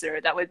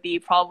influencer, that would be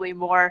probably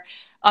more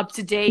up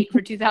to date for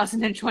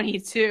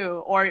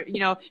 2022. Or,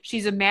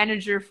 she's a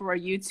manager for a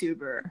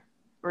YouTuber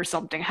or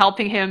something,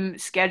 helping him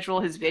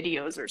schedule his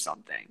videos or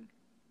something.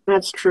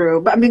 That's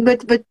true. But I mean,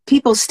 but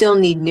people still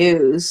need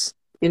news.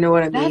 You know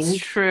what I That's mean?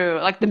 true.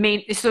 Like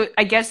so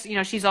I guess,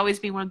 she's always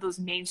been one of those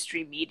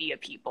mainstream media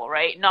people,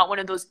 right? Not one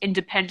of those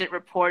independent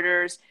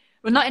reporters.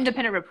 Well, not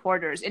independent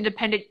reporters,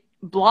 independent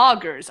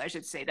bloggers, I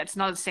should say. That's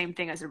not the same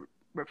thing as a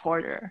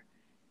reporter.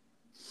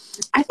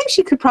 I think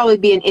she could probably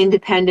be an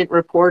independent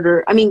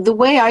reporter. I mean, the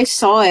way I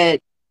saw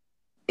it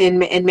in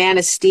Man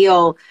of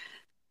Steel,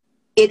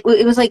 it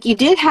was like you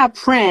did have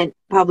print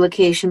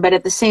publication, but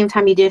at the same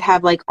time you did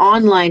have like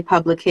online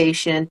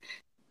publication,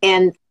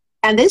 and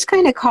this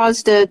kind of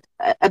caused a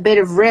bit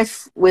of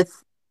riff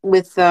with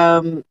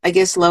I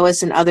guess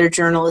Lois and other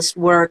journalists'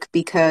 work,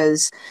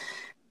 because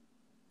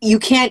you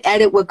can't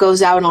edit what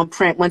goes out on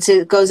print. Once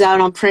it goes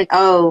out on print,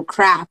 oh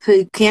crap,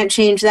 you can't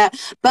change that.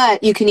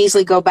 But you can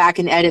easily go back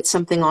and edit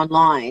something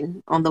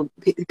online on the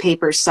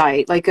paper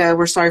site. Like,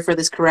 we're sorry for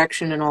this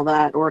correction and all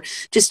that. Or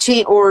just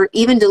change, or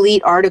even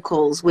delete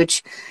articles,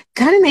 which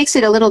kind of makes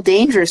it a little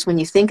dangerous when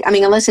you think, I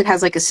mean, unless it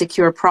has like a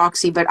secure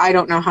proxy, but I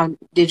don't know how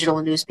digital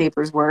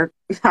newspapers work.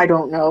 I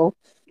don't know.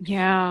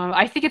 Yeah,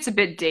 I think it's a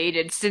bit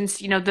dated since,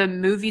 the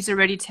movie's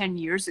already 10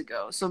 years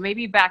ago. So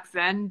maybe back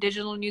then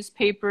digital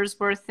newspapers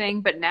were a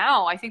thing, but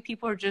now I think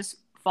people are just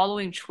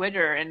following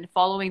Twitter and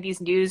following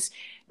these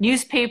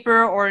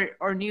newspaper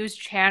or news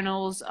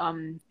channels,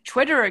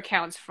 Twitter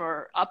accounts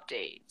for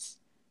updates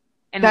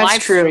and That's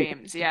live true.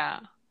 streams.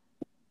 Yeah.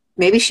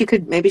 Maybe she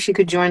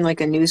could join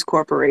like a news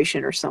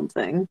corporation or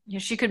something. Yeah,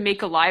 she could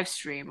make a live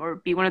stream or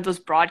be one of those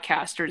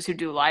broadcasters who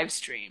do live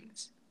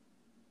streams.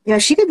 Yeah,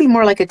 she could be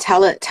more like a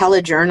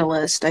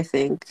telejournalist, I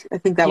think. I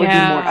think that would be more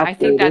Yeah, I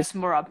think updated. that's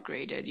more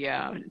upgraded.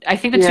 Yeah. I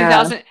think the Yeah.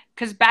 2000,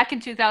 because back in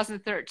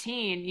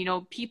 2013,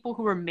 people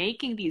who were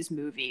making these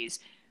movies,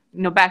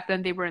 back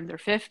then they were in their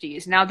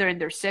 50s, now they're in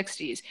their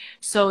 60s.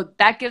 So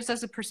that gives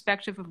us a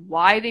perspective of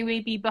why they may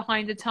be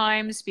behind the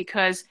times,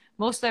 because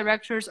most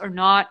directors are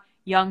not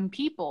young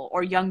people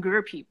or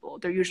younger people.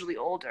 They're usually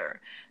older.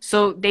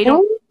 So they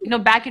don't, Oh,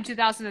 back in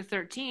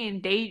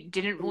 2013, they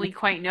didn't really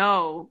quite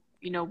know,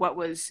 what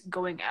was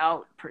going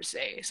out per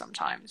se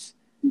sometimes.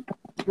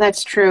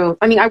 that's true.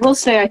 I mean, I will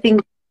say, I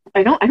think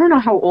I don't know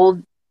how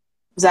old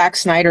Zack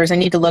Snyder is. I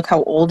need to look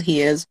how old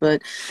he is,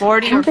 but I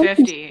 40 or don't think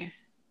he's, 50.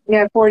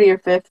 yeah, 40 or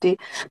 50.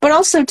 But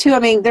also too, I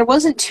mean, there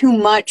wasn't too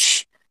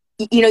much,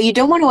 you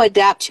don't want to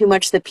adapt too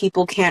much that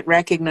people can't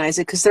recognize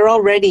it, because they're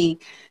already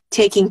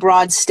taking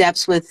broad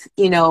steps with,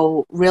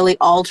 really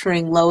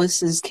altering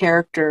Lois's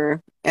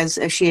character as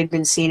she had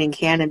been seen in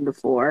canon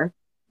before.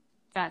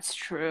 That's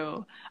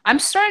true. I'm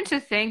starting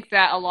to think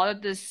that a lot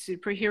of this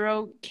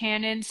superhero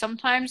canon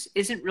sometimes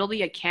isn't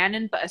really a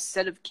canon, but a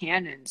set of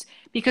canons.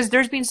 Because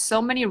there's been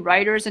so many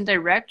writers and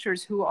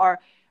directors who are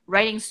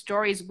writing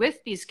stories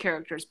with these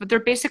characters, but they're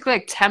basically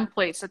like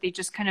templates that they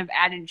just kind of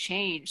add and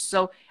change.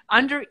 So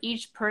under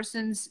each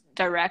person's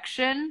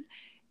direction,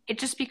 it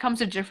just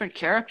becomes a different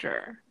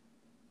character.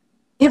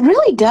 It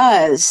really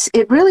does.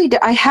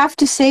 I have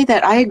to say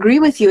that I agree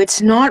with you.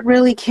 It's not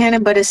really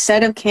canon, but a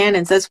set of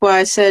canons. That's why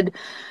I said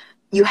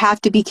you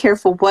have to be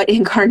careful what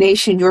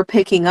incarnation you're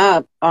picking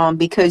up,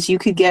 because you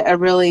could get a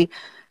really,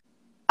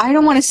 I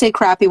don't want to say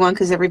crappy one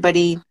because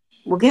everybody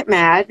will get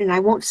mad, and I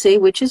won't say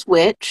which is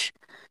which,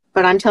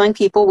 but I'm telling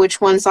people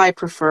which ones I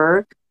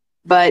prefer.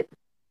 But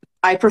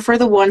I prefer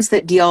the ones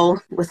that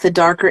deal with the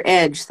darker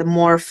edge, the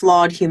more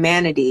flawed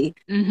humanity.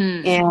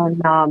 Hmm.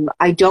 And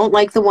I don't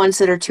like the ones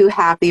that are too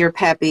happy or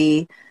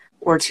peppy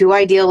or too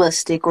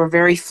idealistic or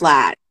very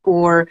flat,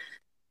 or,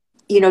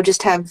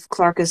 just have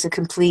Clark as a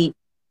complete,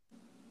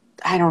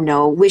 I don't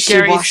know, Gary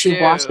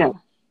wishy-washy washout. Stu.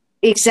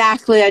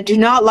 Exactly. I do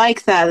not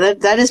like that.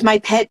 That is my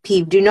pet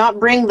peeve. Do not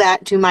bring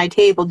that to my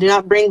table. Do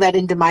not bring that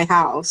into my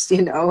house.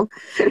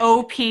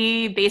 OP,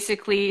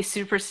 basically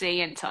Super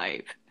Saiyan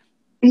type.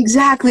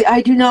 Exactly.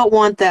 I do not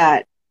want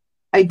that.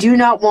 I do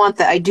not want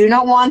that. I do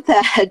not want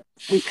that.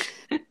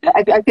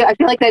 I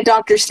feel like that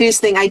Dr. Seuss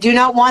thing. I do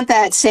not want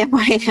that, Sam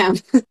I am.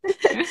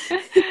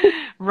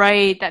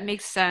 Right, that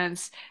makes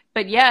sense.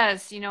 But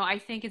yes, I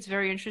think it's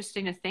very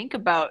interesting to think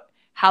about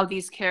how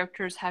these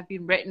characters have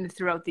been written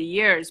throughout the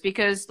years.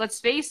 Because let's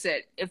face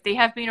it, if they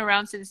have been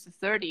around since the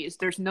 30s,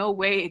 there's no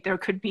way there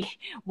could be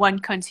one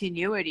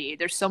continuity.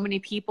 There's so many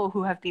people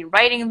who have been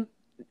writing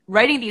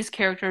these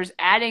characters,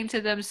 adding to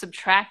them,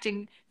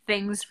 subtracting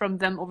things from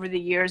them over the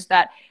years,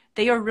 that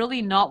they are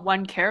really not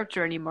one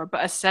character anymore,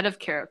 but a set of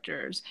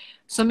characters.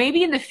 So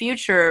maybe in the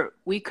future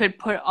we could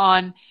put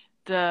on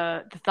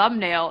the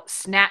thumbnail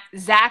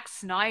Zack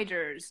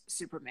Snyder's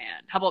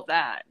Superman. How about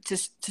that? To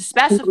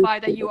specify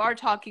that you are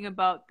talking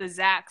about the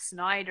Zack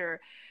Snyder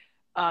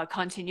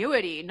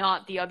continuity,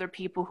 not the other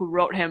people who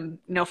wrote him,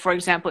 for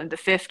example, in the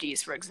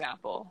 50s, for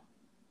example.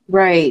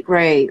 Right,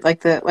 right.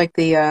 Like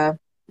the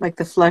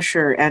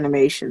Flesher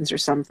animations or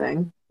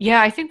something.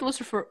 Yeah, I think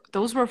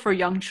those were for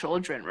young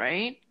children,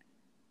 right?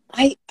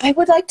 I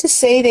would like to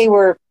say they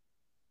were.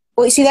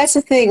 Well, you see, that's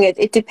the thing.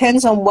 It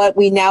depends on what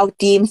we now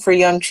deem for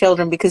young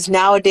children, because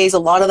nowadays a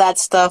lot of that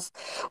stuff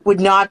would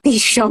not be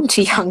shown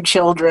to young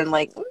children.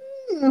 Like,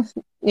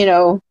 you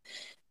know.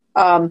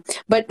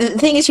 But the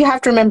thing is, you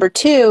have to remember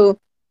too.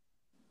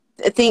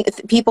 I think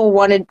people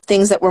wanted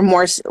things that were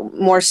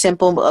more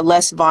simple,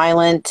 less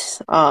violent.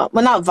 Well,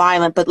 not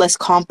violent, but less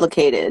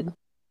complicated.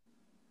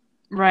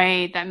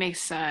 Right, that makes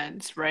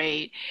sense,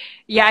 right?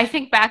 Yeah, I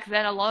think back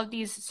then a lot of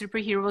these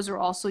superheroes were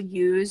also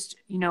used,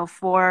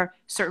 for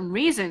certain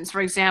reasons.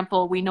 For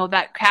example, we know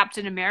that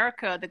Captain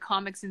America, the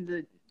comics in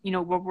the,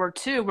 World War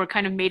II were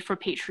kind of made for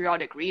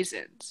patriotic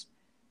reasons.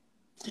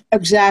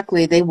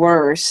 Exactly, they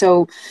were.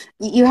 So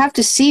you have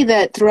to see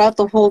that throughout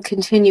the whole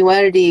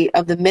continuity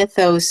of the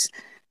mythos,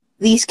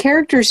 these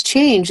characters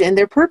change and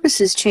their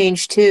purposes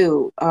change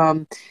too.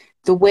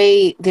 The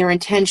way their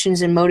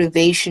intentions and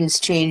motivations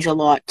change a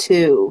lot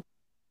too.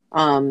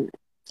 Um,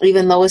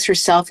 Even Lois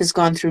herself has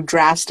gone through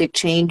drastic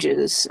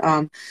changes.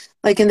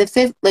 Like in the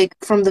fifth, like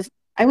from the,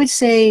 I would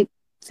say,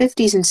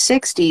 50s and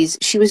 60s,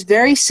 she was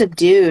very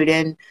subdued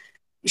and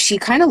she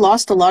kind of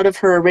lost a lot of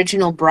her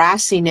original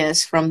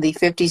brassiness from the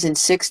 50s and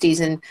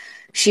 60s, and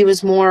she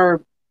was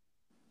more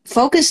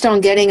focused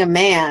on getting a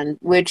man,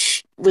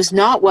 which was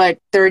not what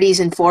 30s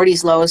and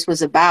 40s Lois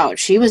was about.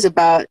 She was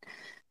about,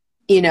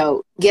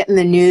 getting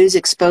the news,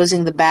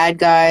 exposing the bad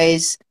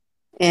guys.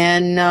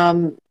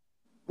 And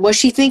was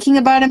she thinking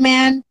about a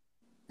man?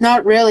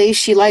 Not really.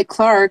 She liked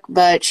Clark,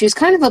 but she was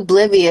kind of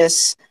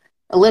oblivious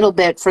a little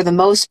bit for the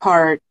most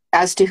part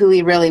as to who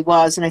he really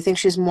was. And I think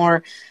she's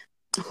more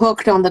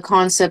hooked on the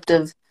concept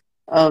of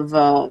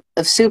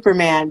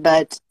Superman.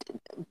 But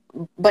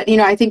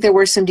I think there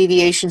were some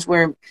deviations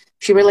where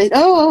she realized,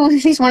 oh,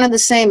 he's one and the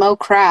same. Oh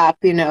crap,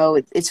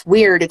 it's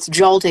weird, it's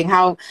jolting.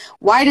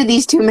 Why did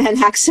these two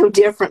men act so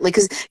differently?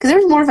 Because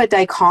there's more of a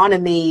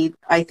dichotomy,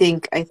 I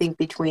think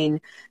between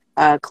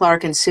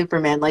Clark and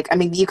Superman. Like, I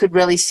mean, you could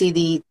really see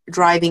the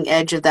driving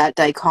edge of that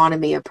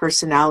dichotomy of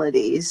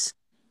personalities.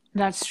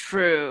 That's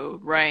true,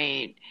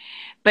 right?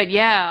 But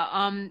yeah,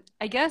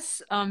 I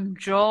guess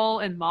Joel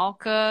and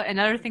Malka,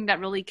 another thing that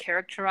really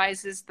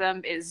characterizes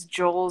them is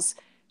Joel's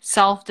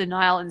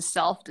self-denial and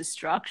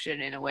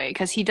self-destruction in a way,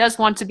 because he does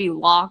want to be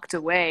locked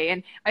away.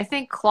 And I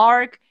think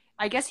Clark,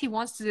 I guess he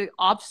wants to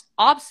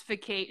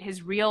obfuscate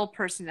his real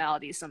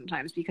personality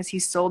sometimes because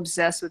he's so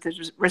obsessed with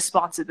his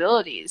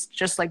responsibilities,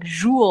 just like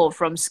Joel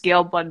from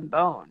Scale, Blood, and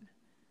Bone.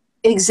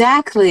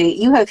 Exactly.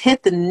 You have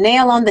hit the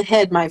nail on the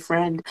head, my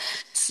friend.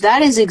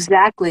 That is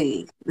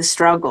exactly the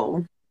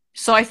struggle.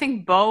 So I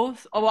think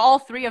both, oh, all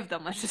three of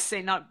them, let's just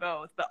say not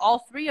both, but all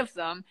three of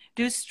them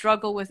do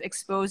struggle with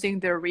exposing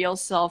their real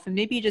self and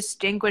maybe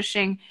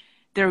distinguishing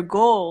their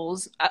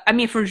goals. I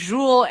mean, for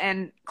Jewel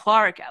and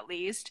Clark, at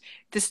least,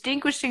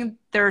 distinguishing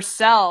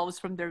themselves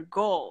from their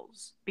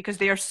goals because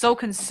they are so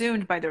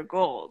consumed by their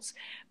goals.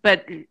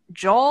 But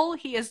Joel,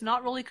 he is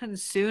not really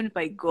consumed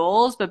by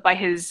goals, but by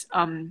his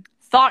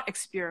thought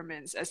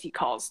experiments, as he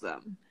calls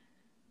them.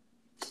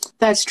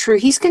 That's true.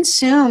 He's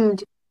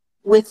consumed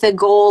with the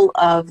goal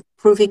of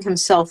proving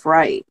himself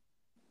right.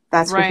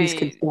 That's what he's Right.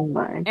 consumed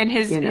by, And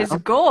his you his know.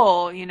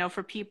 goal,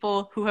 for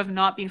people who have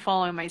not been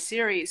following my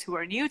series, who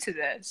are new to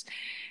this,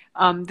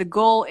 the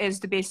goal is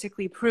to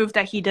basically prove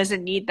that he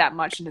doesn't need that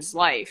much in his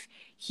life.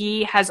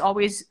 He has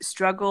always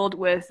struggled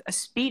with a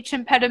speech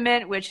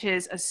impediment, which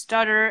is a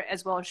stutter,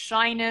 as well as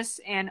shyness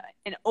and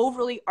an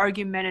overly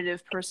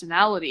argumentative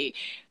personality.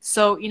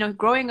 So,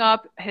 growing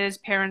up, his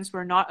parents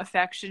were not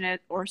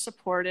affectionate or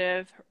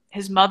supportive.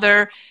 His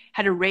mother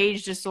had a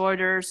rage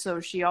disorder, so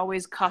she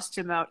always cussed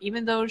him out.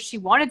 Even though she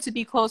wanted to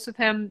be close with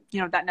him,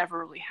 that never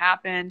really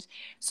happened.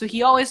 So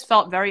he always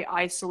felt very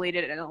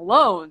isolated and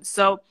alone.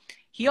 So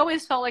he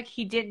always felt like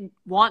he didn't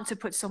want to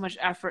put so much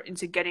effort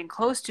into getting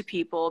close to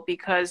people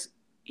because,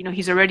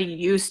 he's already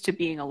used to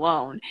being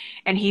alone.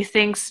 And he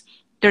thinks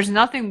there's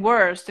nothing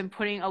worse than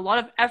putting a lot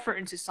of effort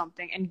into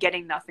something and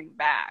getting nothing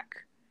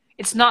back.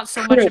 It's not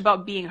so much True.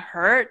 about being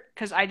hurt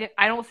because I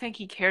don't think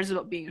he cares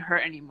about being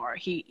hurt anymore.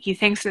 He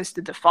thinks it's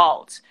the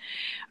default.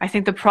 I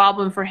think the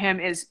problem for him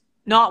is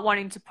not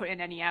wanting to put in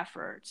any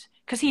effort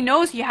because he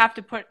knows you have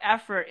to put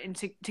effort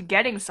into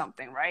getting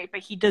something, right?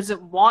 But he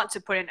doesn't want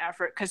to put in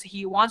effort because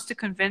he wants to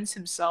convince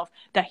himself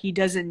that he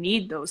doesn't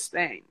need those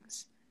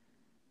things.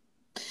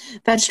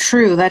 That's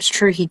true. That's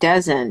true. He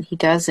doesn't. He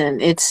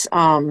doesn't. It's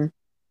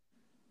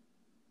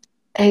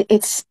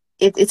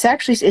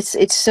actually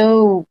it's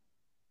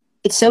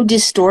so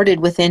distorted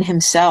within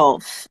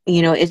himself.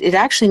 It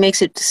actually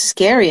makes it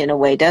scary in a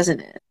way,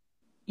 doesn't it?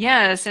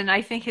 Yes, and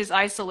I think his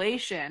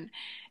isolation,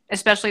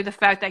 especially the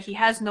fact that he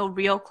has no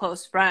real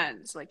close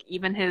friends, like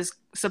even his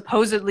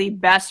supposedly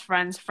best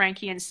friends,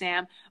 Frankie and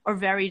Sam, are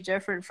very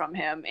different from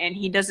him, and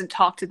he doesn't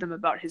talk to them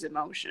about his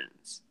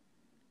emotions.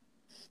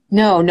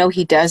 No, no,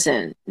 he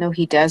doesn't. No,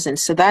 he doesn't.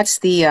 So that's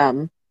the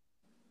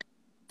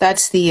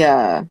that's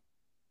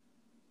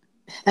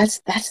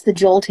the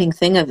jolting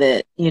thing of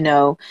it.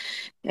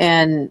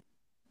 And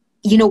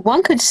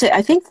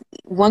I think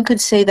one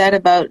could say that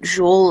about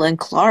Joel and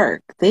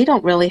Clark. They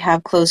don't really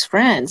have close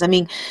friends. I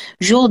mean,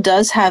 Joel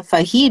does have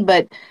Fahid,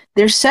 but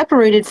they're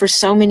separated for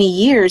so many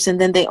years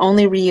and then they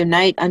only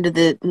reunite under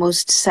the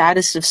most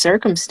saddest of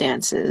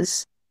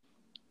circumstances.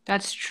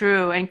 That's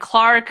true. And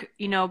Clark,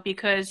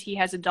 because he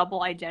has a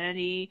double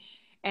identity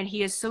and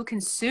he is so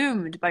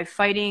consumed by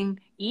fighting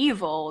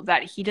evil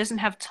that he doesn't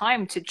have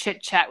time to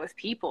chit chat with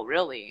people,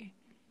 really.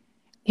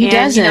 He And,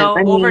 doesn't.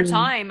 I over mean,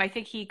 time, I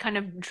think he kind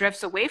of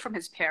drifts away from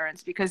his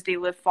parents because they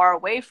live far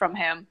away from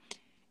him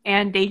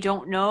and they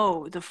don't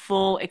know the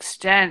full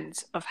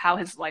extent of how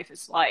his life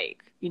is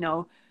like,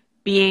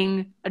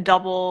 living a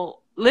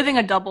double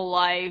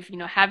life,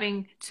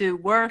 having to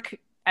work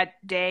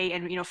at day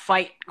and,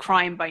 fight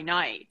crime by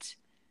night.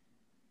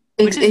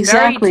 which is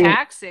very Exactly.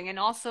 taxing. And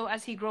also,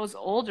 as he grows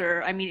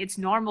older, I mean, it's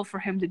normal for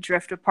him to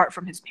drift apart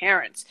from his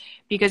parents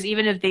because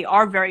even if they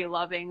are very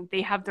loving,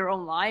 they have their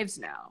own lives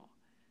now.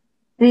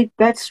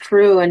 That's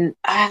true. And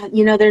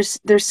there's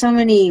so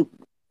many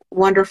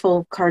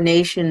wonderful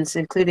carnations,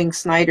 including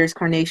Snyder's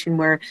carnation,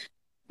 where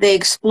they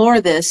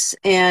explore this,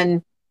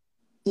 and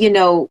you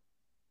know,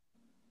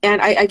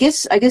 and I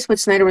guess what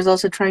Snyder was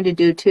also trying to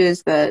do too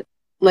is that,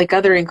 like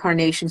other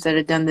incarnations that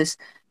had done this,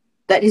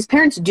 that his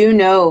parents do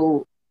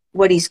know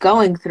what he's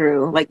going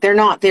through. Like they're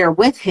not there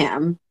with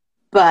him,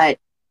 but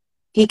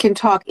he can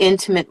talk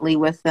intimately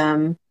with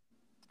them.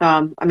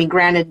 I mean,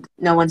 granted,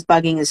 no one's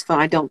bugging his phone.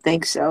 I don't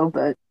think so,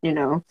 but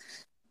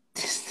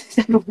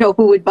I don't know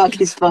who would bug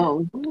his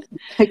phone.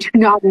 I do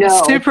not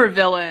know. Super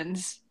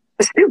villains.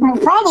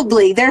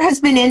 Probably there has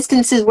been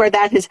instances where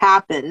that has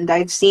happened.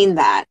 I've seen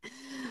that.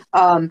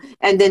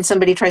 And then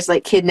somebody tries to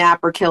like kidnap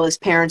or kill his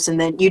parents, and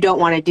then you don't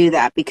want to do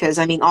that because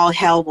I mean all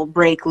hell will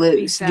break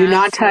loose. Do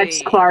not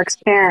touch Exactly. Clark's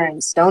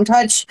parents. Don't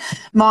touch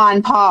Ma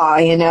and Pa,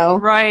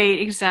 Right,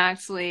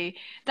 exactly.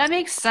 That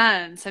makes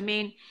sense. I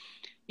mean,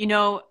 you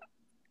know,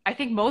 I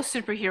think most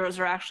superheroes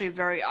are actually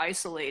very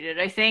isolated.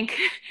 I think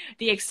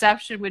the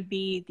exception would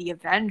be the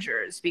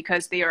Avengers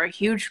because they are a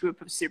huge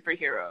group of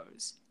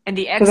superheroes. And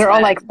the Because they're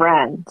all like X-Men.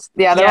 friends.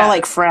 Yeah, they're all Yeah.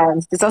 like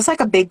friends. It's just like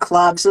a big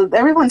club, so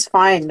everyone's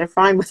fine. They're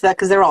fine with that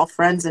because they're all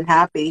friends and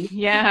happy.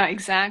 Yeah,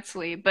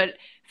 exactly. But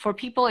for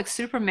people like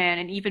Superman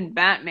and even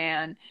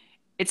Batman,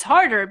 it's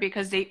harder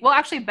because well,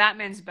 actually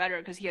Batman's better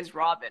because he has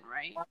Robin,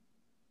 right?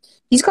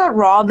 He's got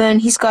Robin.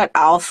 He's got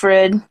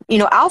Alfred.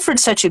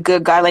 Alfred's such a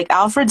good guy. Like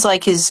Alfred's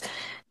like his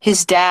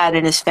dad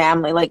and his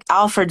family. Like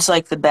Alfred's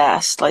like the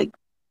best, like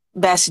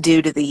best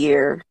dude of the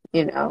year.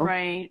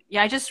 Right.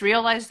 Yeah, I just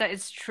realized that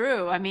it's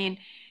true. I mean,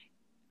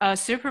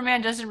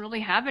 Superman doesn't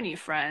really have any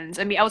friends.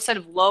 I mean, outside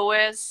of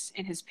Lois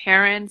and his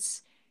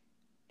parents,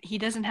 he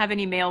doesn't have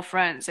any male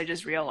friends. I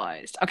just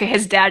realized. Okay,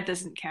 his dad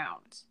doesn't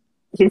count.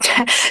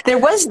 There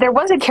was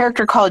a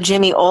character called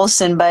Jimmy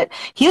Olsen, but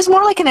he was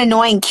more like an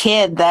annoying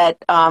kid that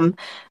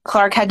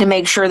Clark had to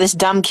make sure this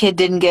dumb kid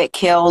didn't get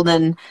killed.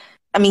 And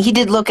I mean, he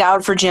did look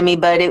out for Jimmy,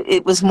 but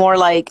it was more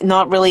like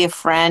not really a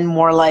friend,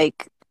 more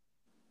like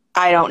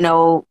I don't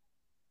know,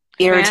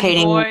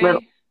 irritating little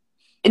Fanboy.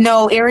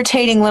 no,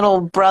 irritating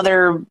little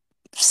brother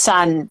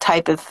son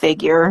type of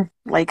figure.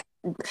 Like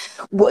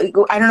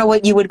I don't know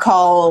what you would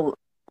call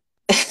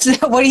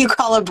what do you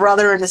call a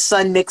brother and a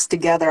son mixed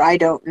together? I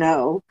don't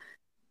know.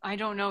 I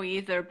don't know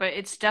either, but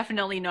it's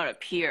definitely not a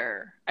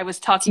peer. I was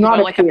It's talking not about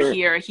a like a peer.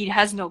 peer. He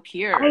has no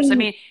I peers. I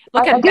mean, I,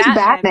 look I at guess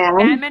Batman. Batman.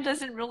 Batman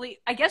doesn't really,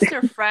 I guess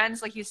they're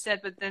friends, like you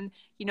said, but then,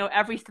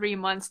 every 3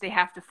 months they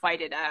have to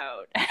fight it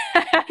out.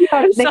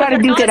 They So got to they're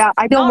duke it out.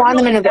 I don't not want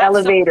them really in an that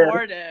elevator.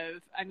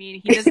 supportive. I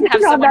mean, he doesn't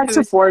have They're not someone that who's,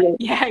 supportive.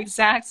 yeah,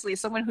 exactly,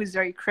 someone who's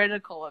very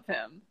critical of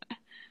him.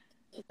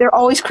 They're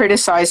always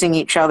criticizing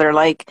each other.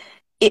 Like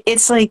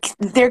it's like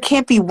there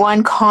can't be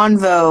one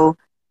convo,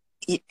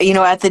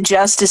 at the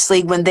Justice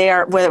League when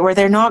where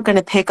they're not going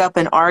to pick up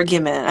an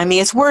argument. I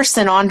mean, it's worse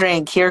than Andre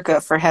and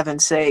Kirka, for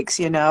heaven's sakes.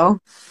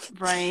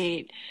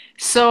 Right.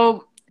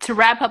 So, to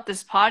wrap up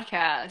this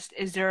podcast,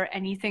 is there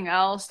anything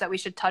else that we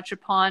should touch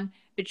upon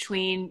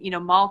between,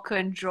 Malka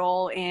and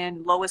Joel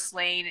and Lois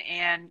Lane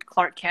and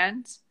Clark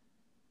Kent?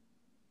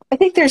 I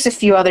think there's a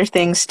few other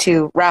things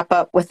to wrap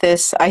up with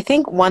this. I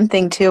think one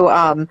thing too,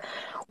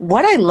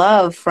 what I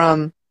love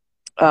from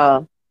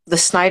uh, the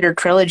Snyder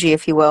trilogy,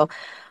 if you will,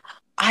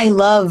 I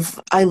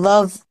love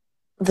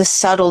the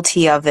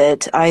subtlety of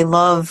it. I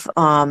love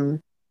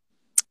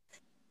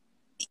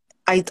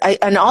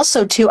and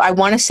also too, I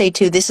want to say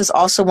too, this is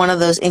also one of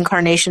those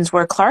incarnations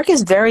where Clark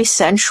is very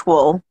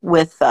sensual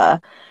with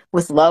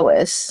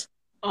Lois.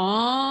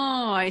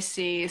 Oh, I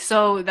see.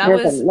 So that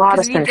There's a was lot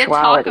because of we did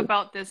talk sensuality.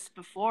 about this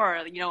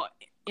before,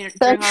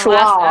 during our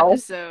last Sensual.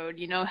 episode,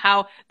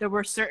 how there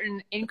were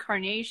certain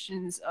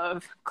incarnations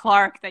of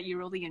Clark that you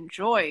really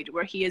enjoyed,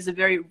 where he is a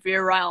very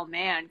virile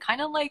man,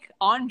 kind of like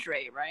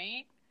Andre,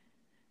 right?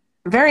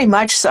 Very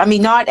much so. I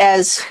mean, not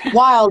as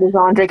wild as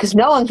Andre, because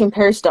no one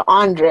compares to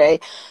Andre.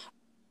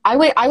 I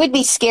would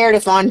be scared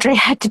if Andre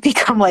had to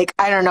become like,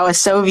 I don't know, a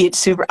Soviet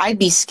super. I'd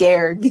be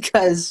scared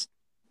because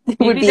it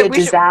would Maybe be a that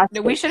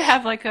disaster. we should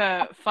have like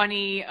a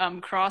funny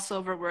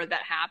crossover where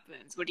that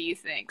happens. What do you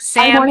think?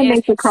 I want to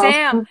make the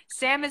call.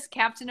 Sam is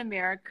Captain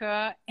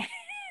America.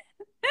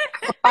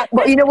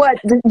 Well, you know what?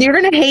 You're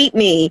gonna hate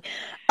me.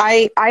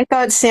 I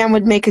thought Sam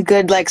would make a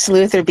good Lex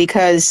Luthor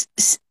because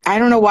I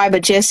don't know why,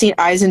 but Jesse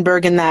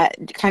Eisenberg and that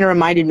kind of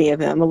reminded me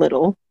of him a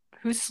little.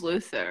 Who's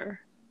Sluther?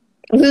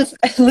 Lex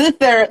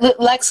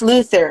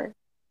Luthor,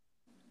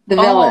 the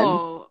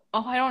villain.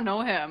 Oh, I don't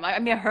know him. I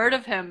mean, I heard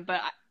of him,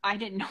 but I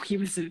didn't know he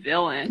was a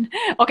villain.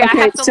 Okay, I Okay,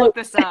 have to so look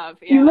this up.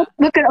 you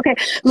Yeah.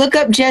 look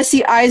up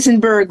Jesse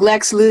Eisenberg,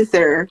 Lex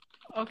Luthor.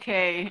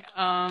 Okay.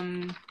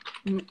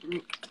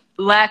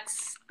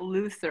 Lex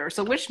Luthor.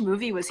 So which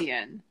movie was he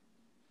in?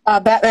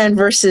 Batman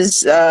versus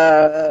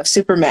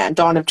Superman,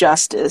 Dawn of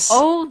Justice.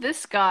 Oh,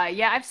 this guy.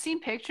 Yeah, I've seen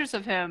pictures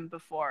of him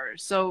before.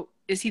 So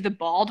is he the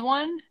bald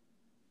one?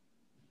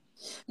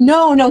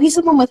 No, no, he's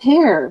the one with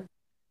hair.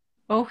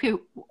 Okay,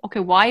 okay,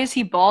 why is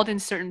he bald in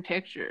certain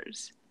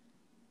pictures?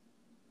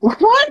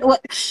 What?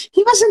 What?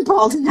 He wasn't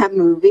bald in that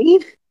movie.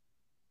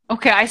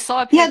 Okay, I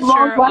saw a He had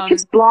long, picture.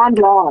 luscious blonde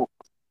hair.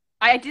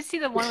 I did see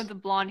the one with the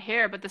blonde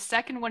hair, but the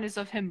second one is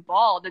of him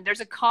bald, and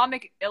there's a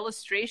comic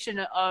illustration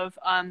of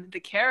the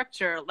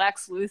character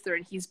Lex Luthor,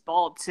 and he's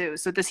bald too.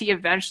 So does he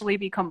eventually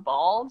become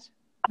bald?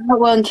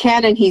 Well, in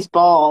canon, he's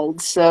bald,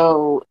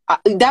 so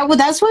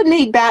that's what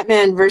made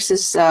Batman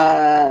versus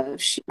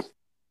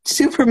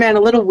Superman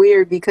a little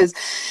weird because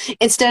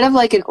instead of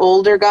like an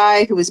older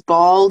guy who was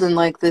bald and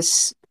like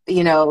this,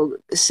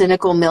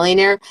 cynical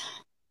millionaire,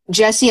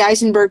 Jesse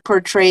Eisenberg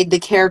portrayed the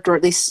character, or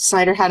at least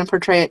Snyder had him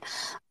portray it,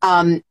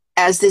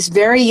 as this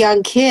very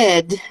young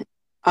kid.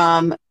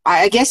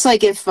 I guess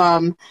like if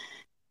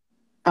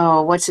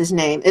oh, what's his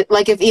name?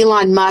 Like if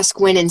Elon Musk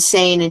went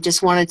insane and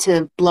just wanted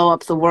to blow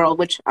up the world,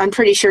 which I'm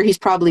pretty sure he's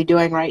probably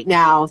doing right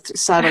now,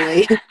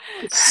 subtly.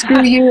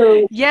 Screw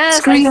you, Yes,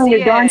 screw I you and your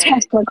see darn it.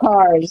 Tesla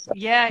cars.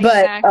 Yeah,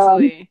 But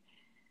exactly.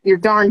 your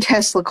darn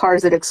Tesla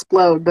cars that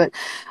explode. But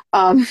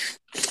um,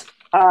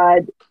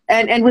 uh,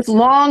 and with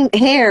long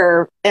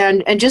hair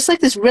and just like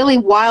this really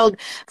wild,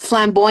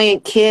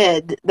 flamboyant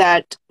kid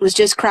that was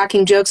just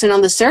cracking jokes. And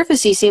on the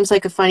surface, he seems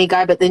like a funny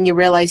guy, but then you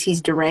realize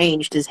he's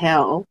deranged as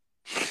hell.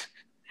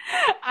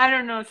 I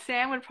don't know.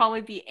 Sam would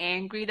probably be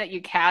angry that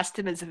you cast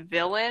him as a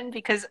villain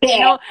because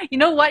Yeah. you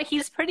know what?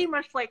 He's pretty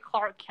much like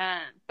Clark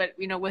Kent, but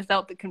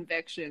without the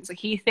convictions. Like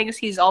he thinks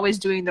he's always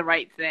doing the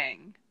right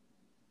thing.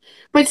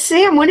 But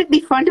Sam, wouldn't it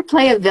be fun to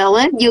play a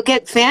villain? You'll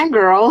get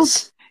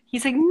fangirls.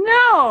 He's like,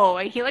 no,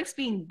 like, he likes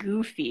being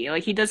goofy.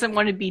 Like he doesn't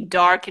want to be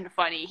dark and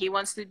funny. He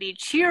wants to be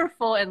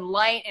cheerful and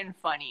light and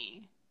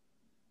funny.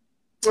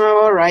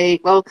 Oh, all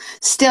right. Well,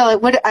 still,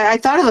 it would. I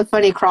thought of a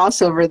funny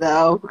crossover,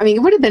 though. I mean, it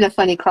would have been a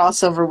funny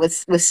crossover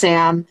with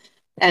Sam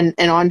and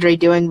Andre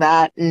doing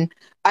that. And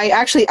I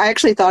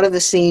actually thought of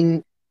a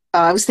scene.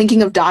 I was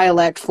thinking of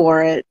dialect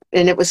for it,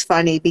 and it was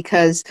funny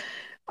because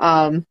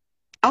um,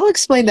 I'll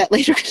explain that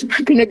later because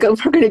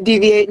we're gonna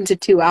deviate into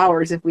 2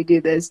 hours if we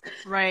do this.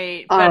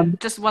 Right. Um, But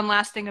just one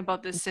last thing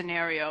about this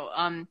scenario.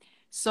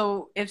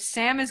 So if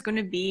Sam is going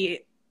to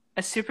be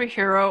a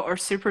superhero or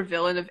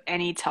supervillain of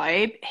any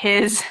type,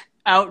 his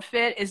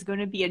outfit is going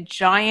to be a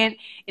giant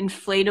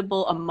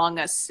inflatable Among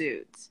Us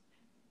suit.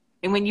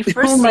 And when you oh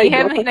first my see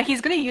him, God.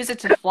 he's going to use it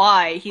to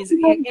fly. He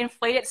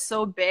inflate it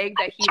so big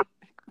that he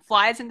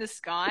flies in the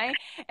sky,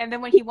 and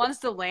then when he wants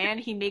to land,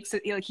 he makes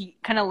it like he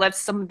kind of lets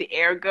some of the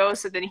air go,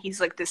 so then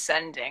he's like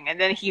descending, and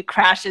then he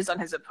crashes on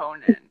his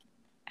opponent.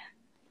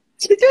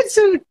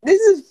 So this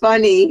is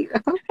funny.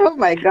 Oh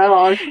my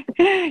God.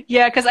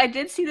 Yeah, because I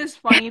did see this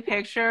funny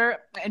picture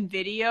and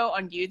video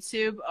on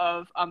YouTube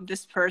of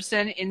this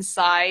person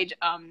inside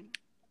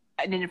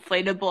an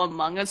inflatable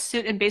Among Us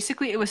suit, and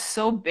basically it was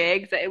so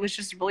big that it was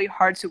just really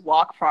hard to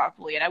walk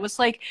properly. And I was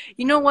like,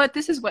 you know what?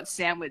 This is what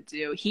Sam would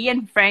do. He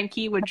and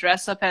Frankie would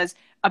dress up as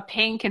a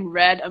pink and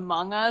red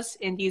Among Us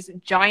in these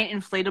giant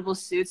inflatable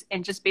suits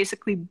and just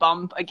basically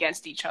bump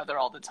against each other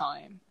all the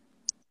time.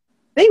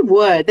 They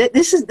would.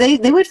 This is they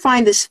would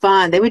find this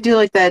fun. They would do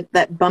like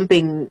that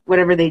bumping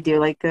whatever they do.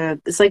 Like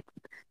it's like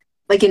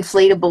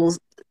inflatable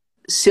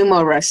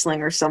sumo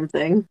wrestling or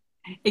something.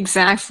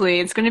 Exactly.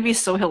 It's going to be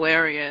so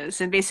hilarious.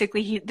 And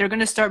basically, they're going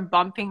to start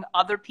bumping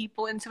other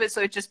people into it,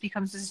 so it just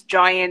becomes this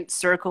giant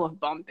circle of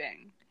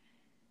bumping.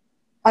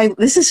 I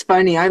This is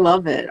funny. I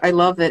love it. I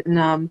love it. And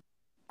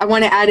I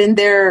want to add in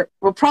there.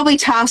 We'll probably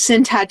toss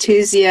in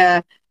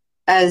Tatuzia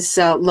as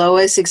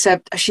Lois,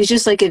 except she's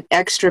just like an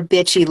extra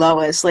bitchy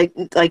Lois, like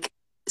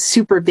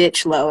super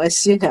bitch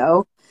Lois, you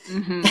know.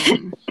 Hmm.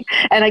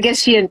 And I guess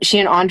she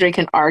and Andre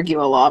can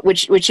argue a lot,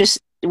 which is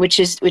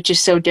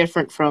so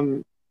different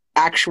from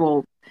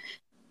actual,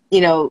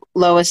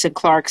 Lois and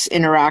Clark's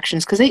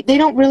interactions because they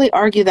don't really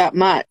argue that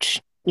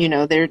much.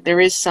 There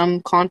is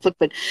some conflict,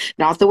 but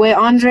not the way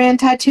Andre and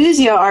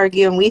Tatuzia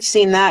argue, and we've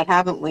seen that,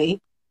 haven't we?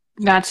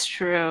 That's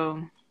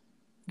true.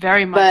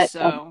 Very much But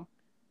so.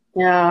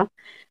 yeah,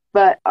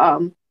 but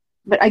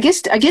I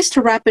guess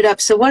to wrap it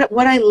up. So what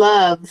I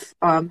love,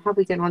 how do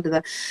we get onto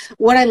that?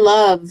 What I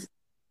love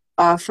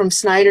from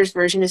Snyder's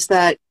version is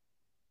that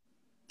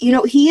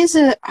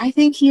I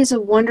think he is a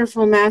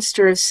wonderful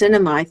master of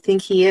cinema. I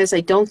think he is.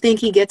 I don't think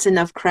he gets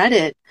enough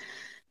credit.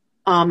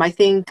 I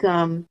think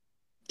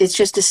it's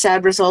just a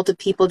sad result of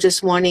people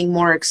just wanting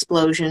more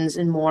explosions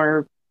and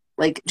more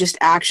like just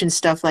action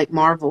stuff like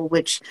Marvel,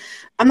 which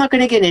I'm not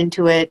going to get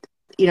into it.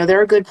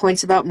 There are good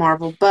points about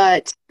Marvel,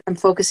 but I'm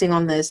focusing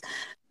on this.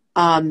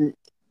 Um,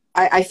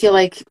 I feel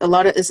like a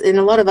lot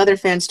of other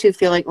fans too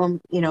feel like, well,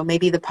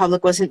 maybe the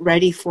public wasn't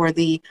ready for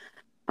the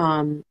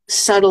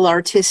subtle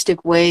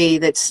artistic way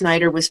that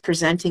Snyder was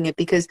presenting it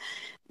because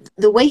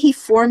the way he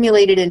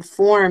formulated and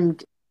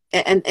formed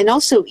and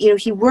also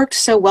he worked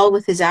so well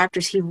with his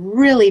actors. He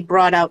really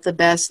brought out the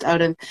best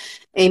out of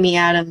Amy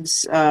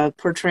Adams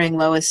portraying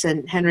Lois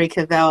and Henry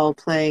Cavill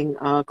playing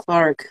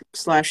Clark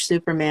slash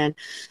Superman.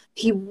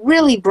 He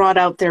really brought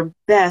out their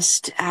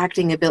best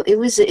acting ability.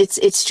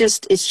 It's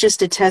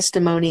just a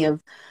testimony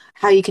of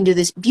how you can do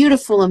this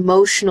beautiful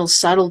emotional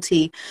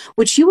subtlety,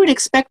 which you would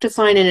expect to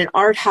find in an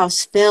art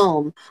house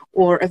film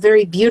or a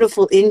very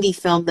beautiful indie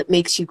film that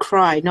makes you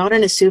cry, not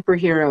in a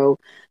superhero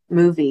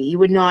movie. You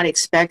would not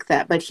expect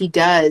that, but he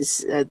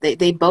does.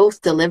 They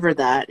both deliver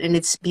that, and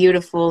it's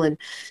beautiful. And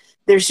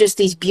there's just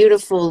these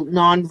beautiful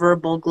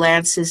nonverbal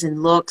glances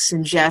and looks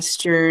and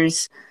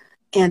gestures,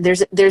 and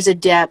there's a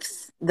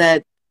depth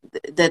that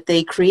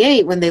they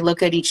create when they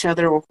look at each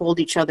other or hold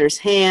each other's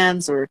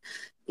hands or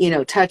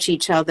touch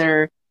each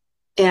other,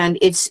 and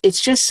it's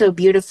just so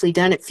beautifully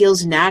done. It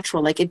feels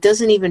natural, like it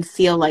doesn't even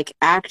feel like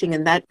acting,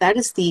 and that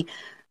is the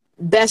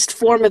best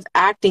form of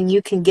acting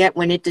you can get.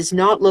 When it does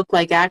not look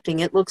like acting,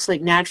 it looks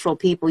like natural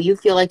people. You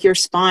feel like you're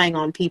spying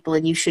on people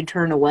and you should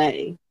turn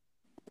away.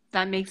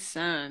 That makes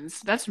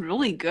sense. That's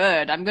really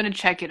good. I'm gonna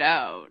check it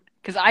out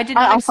because I did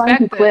not I'll find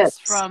you expect this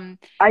clips.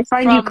 I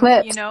find you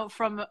clips.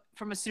 from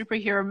a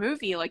superhero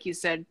movie like you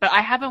said. But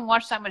I haven't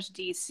watched that much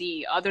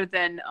DC other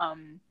than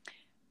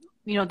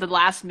the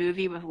last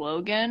movie with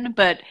Logan.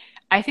 But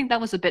I think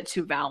that was a bit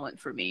too violent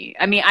for me.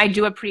 I mean, I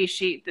do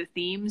appreciate the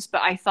themes,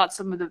 but I thought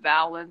some of the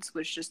violence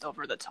was just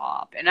over the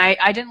top, and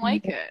I didn't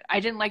like it. I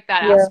didn't like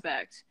that Yeah,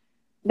 aspect.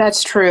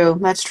 that's true.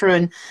 That's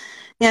true.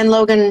 And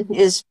Logan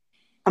is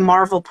a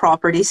Marvel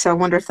property, so I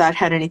wonder if that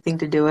had anything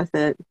to do with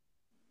it.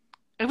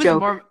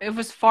 Joke. It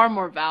was far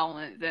more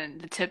violent than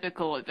the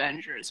typical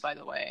Avengers, by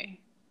the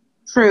way.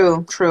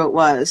 True, true. It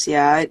was.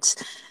 Yeah, it's.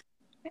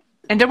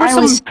 And there were I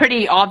some always.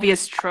 pretty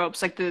obvious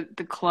tropes, like the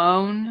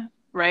clone,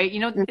 right?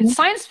 Mhm.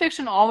 Science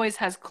fiction always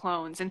has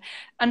clones, and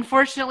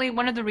unfortunately,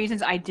 one of the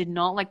reasons I did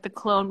not like the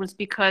clone was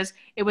because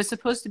it was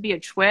supposed to be a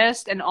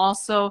twist, and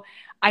also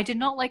I did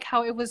not like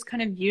how it was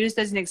kind of used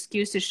as an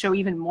excuse to show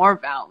even more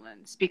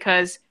violence.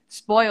 Because,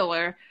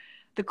 spoiler,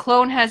 the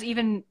clone has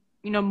even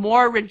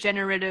more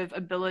regenerative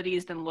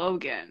abilities than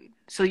Logan,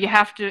 so you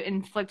have to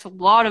inflict a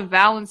lot of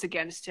violence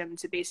against him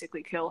to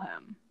basically kill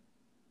him.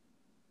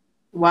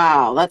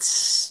 Wow,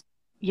 that's.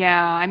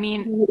 Yeah, I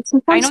mean,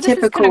 I That's know this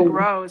is kind of typical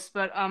gross,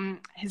 but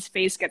his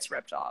face gets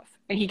ripped off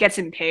and he gets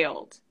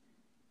impaled.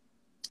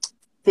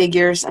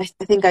 figures. I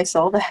think I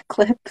saw that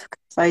clip.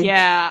 'Cause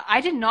Yeah,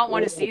 I did not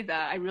want to see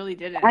that. I really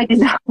I did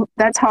didn't. not.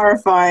 That's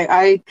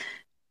horrifying.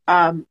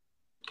 Um,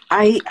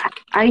 I,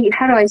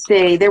 how do I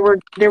say? There were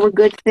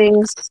good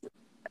things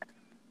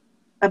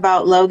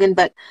about Logan,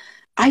 but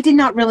I did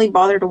not really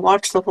bother to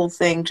watch the whole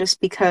thing just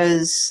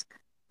because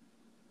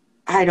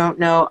I don't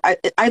know.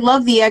 I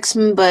love the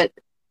X-Men, but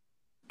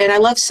and I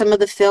love some of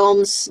the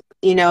films,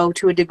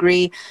 to a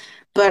degree,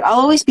 but I'll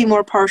always be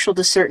more partial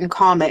to certain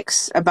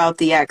comics about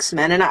the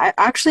X-Men. And I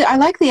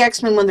like the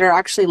X-Men when they're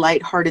actually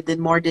lighthearted than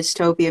more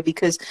dystopia,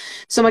 because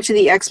so much of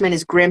the X-Men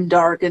is grim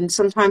dark, and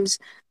sometimes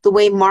the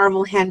way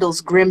Marvel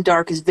handles grim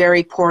dark is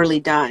very poorly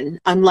done.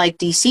 Unlike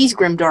DC's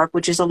grim dark,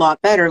 which is a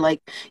lot better.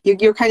 Like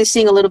you're kind of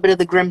seeing a little bit of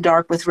the grim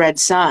dark with Red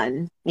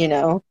Sun.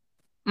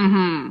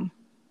 Mm-hmm.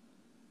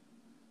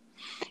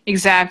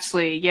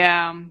 Exactly.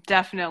 Yeah,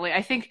 definitely.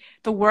 I think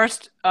the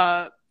worst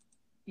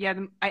yeah,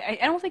 I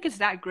don't think it's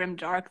that grim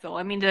dark though.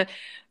 I mean the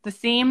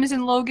themes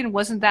in Logan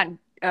wasn't that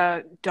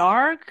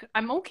dark.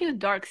 I'm okay with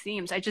dark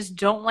themes. I just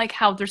don't like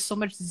how there's so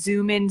much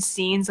zoom in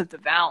scenes of the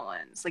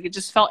violence. Like it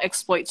just felt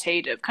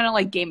exploitative, kind of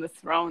like Game of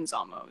Thrones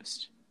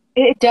almost.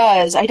 It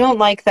does. I don't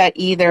like that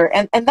either.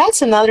 And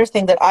that's another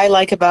thing that I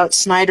like about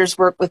Snyder's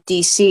work with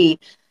DC.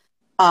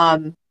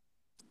 Um,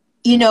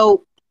 you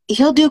know,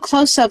 he'll do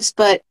close-ups,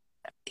 but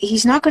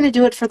he's not going to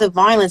do it for the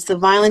violence. The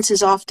violence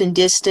is often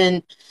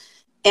distant,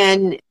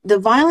 and the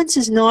violence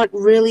is not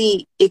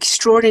really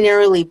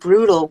extraordinarily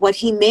brutal. What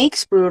he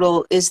makes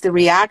brutal is the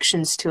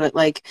reactions to it.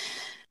 Like,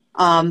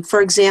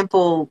 for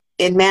example,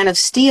 in Man of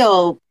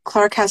Steel,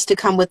 Clark has to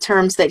come with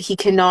terms that he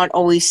cannot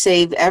always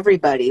save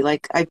everybody.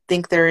 Like, I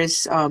think there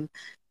is, I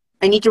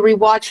need to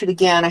rewatch it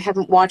again. I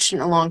haven't watched it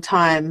in a long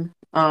time.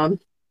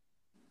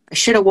 I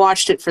should have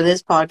watched it for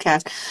this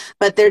podcast,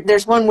 but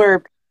there's one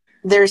where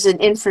there's an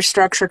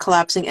infrastructure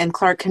collapsing and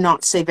Clark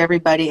cannot save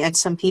everybody, and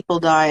some people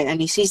die, and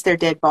he sees their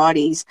dead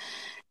bodies,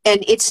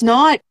 and it's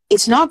not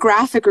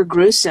graphic or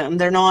gruesome.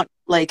 They're not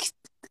like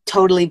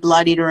totally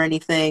bloodied or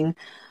anything,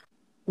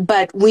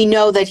 but we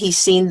know that he's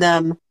seen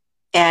them,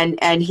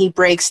 and he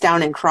breaks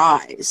down and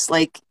cries.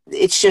 Like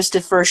it's just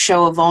a first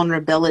show of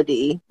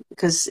vulnerability,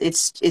 because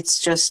it's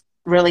just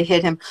really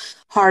hit him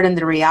hard in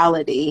the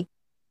reality.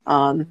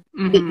 Because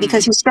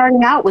Mm-hmm. he's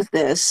starting out with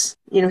this.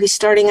 He's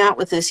starting out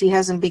with this. He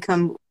hasn't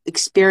become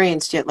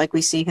experienced yet, like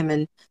we see him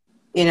in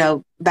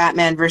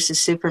Batman versus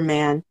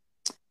Superman.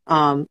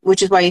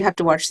 Which is why you have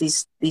to watch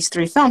these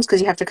three films,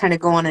 because you have to kind of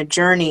go on a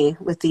journey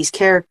with these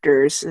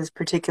characters, as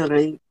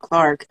particularly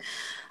Clark.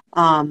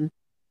 Um,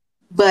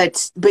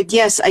 but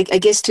yes, I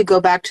guess to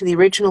go back to the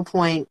original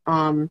point,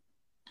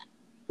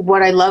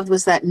 what I loved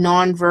was that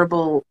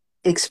nonverbal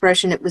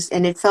expression.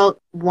 It felt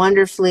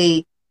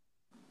wonderfully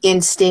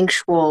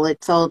instinctual.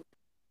 It felt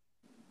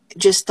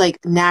just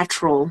like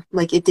natural.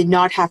 Like it did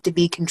not have to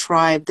be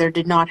contrived. There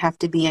did not have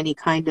to be any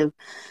kind of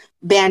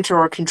banter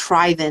or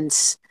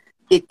contrivance.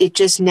 It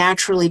just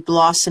naturally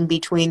blossomed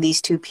between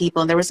these two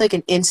people. And there was like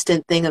an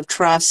instant thing of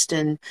trust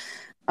and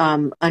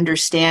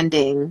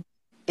understanding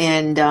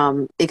and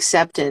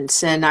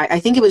acceptance. And I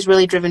think it was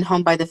really driven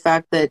home by the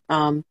fact that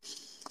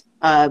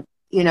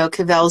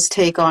Cavell's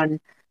take on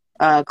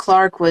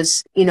Clark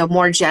was,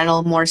 more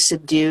gentle, more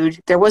subdued.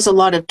 There was a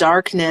lot of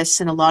darkness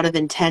and a lot of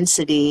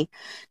intensity,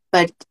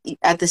 but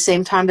at the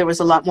same time, there was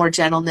a lot more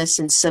gentleness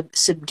and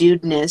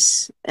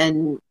subduedness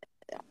and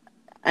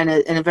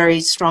a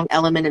very strong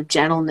element of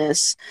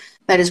gentleness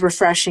that is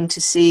refreshing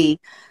to see.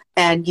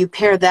 And you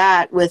pair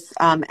that with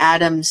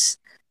Adam's,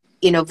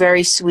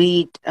 very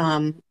sweet,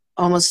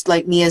 almost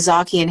like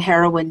Miyazaki and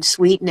heroine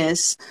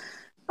sweetness.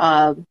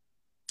 Uh,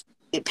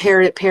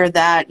 pair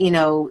that,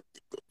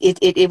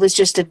 it was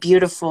just a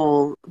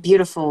beautiful,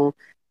 beautiful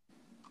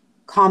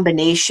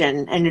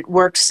combination, and it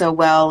worked so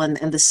well, and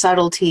the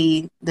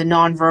subtlety, the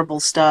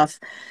nonverbal stuff,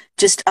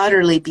 just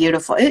utterly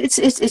beautiful. It's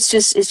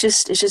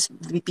just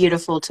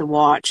beautiful to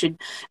watch. And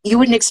you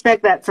wouldn't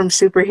expect that from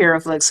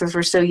superhero flicks because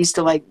we're so used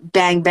to like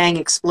bang bang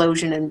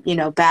explosion and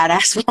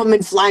badass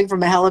woman flying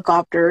from a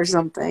helicopter or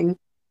something.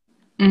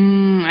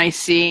 I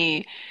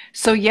see.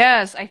 So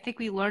yes, I think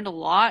we learned a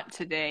lot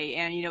today,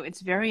 and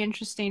it's very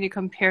interesting to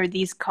compare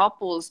these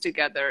couples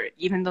together,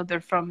 even though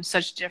they're from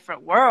such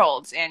different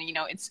worlds, and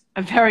it's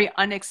a very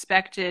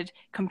unexpected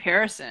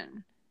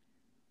comparison.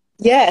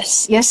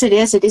 Yes, yes, it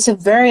is. It is a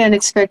very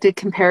unexpected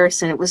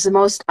comparison. It was the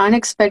most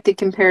unexpected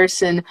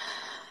comparison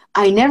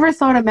I never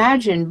thought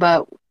imagined,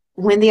 but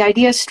when the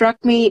idea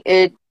struck me,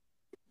 it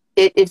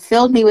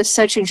filled me with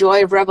such a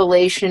joy of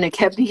revelation. It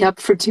kept me up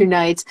for 2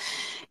 nights.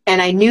 And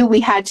I knew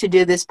we had to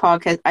do this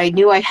podcast. I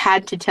knew I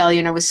had to tell you,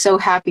 and I was so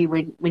happy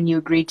when you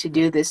agreed to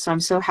do this. So I'm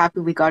so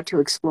happy we got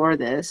to explore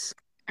this.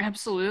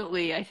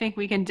 Absolutely. I think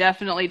we can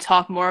definitely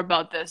talk more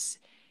about this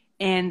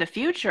in the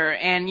future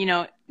and,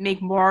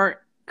 make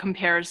more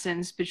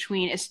comparisons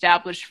between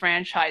established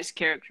franchise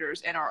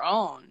characters and our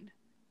own.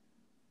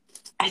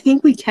 I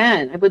think we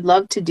can. I would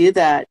love to do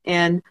that.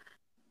 And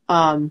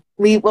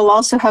we will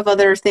also have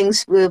other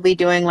things we'll be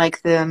doing,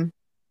 like the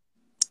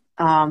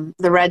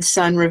Red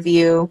Sun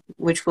review,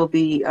 which we'll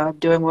be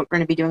doing. We're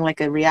going to be doing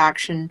like a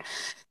reaction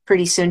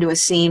pretty soon to a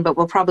scene, but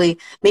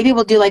maybe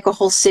we'll do like a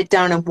whole sit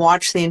down and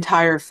watch the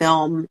entire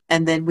film,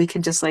 and then we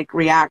can just like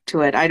react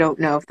to it. I don't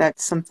know if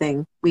that's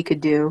something we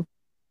could do.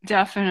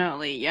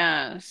 Definitely,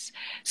 yes.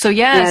 So,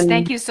 yes,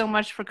 thank And you so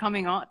much for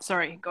coming on.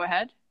 Sorry, go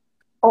ahead.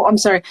 oh, I'm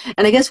sorry.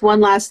 And I guess one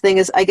last thing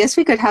is, I guess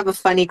we could have a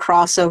funny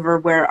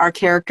crossover where our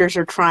characters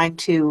are trying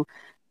to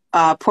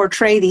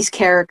portray these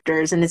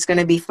characters, and it's going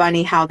to be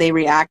funny how they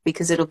react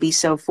because it'll be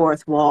so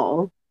fourth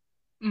wall.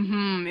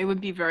 It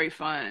would be very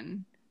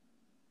fun.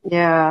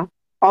 Yeah.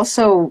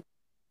 Also,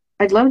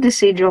 I'd love to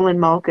see Joel and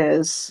Malka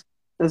as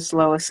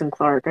Lois and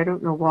Clark. I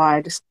don't know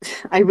why.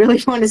 I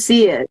really want to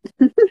see it.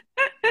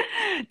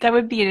 That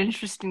would be an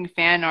interesting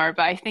fan art,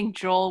 but I think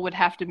Joel would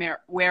have to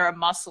wear a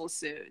muscle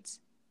suit.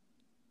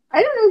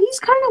 I don't know. He's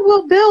kind of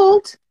well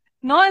built.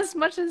 Not as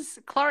much as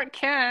Clark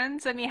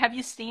Kent. I mean, have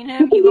you seen He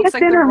him? He can be a looks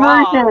like The thinner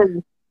Rock.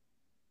 version.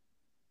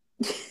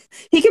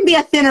 He can be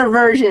a thinner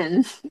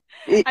version.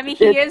 I mean,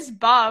 he is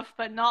buff,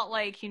 but not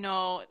like,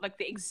 like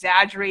the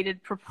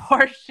exaggerated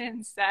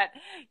proportions that,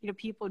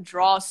 people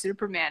draw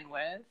Superman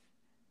with.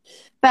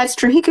 That's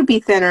true. He could be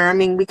thinner. I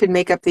mean, we could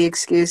make up the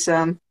excuse.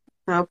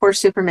 Poor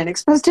Superman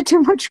exposed to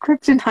too much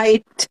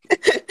kryptonite.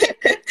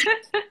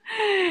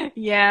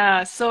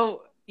 Yeah.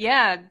 So,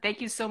 yeah,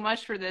 thank you so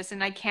much for this.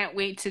 And I can't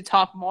wait to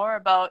talk more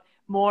about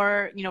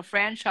more,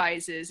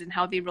 franchises and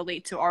how they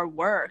relate to our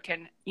work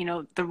and,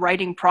 the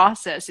writing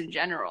process in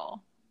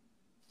general.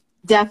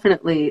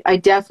 Definitely. I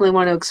definitely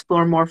want to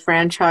explore more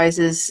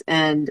franchises,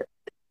 and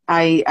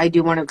I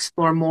do want to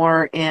explore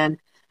more, and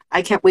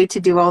I can't wait to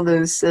do all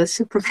those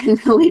Superman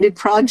related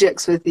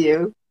projects with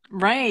you.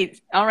 Right.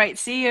 All right.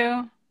 See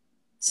you.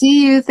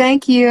 See you.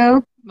 Thank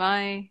you.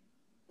 Bye.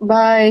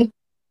 Bye.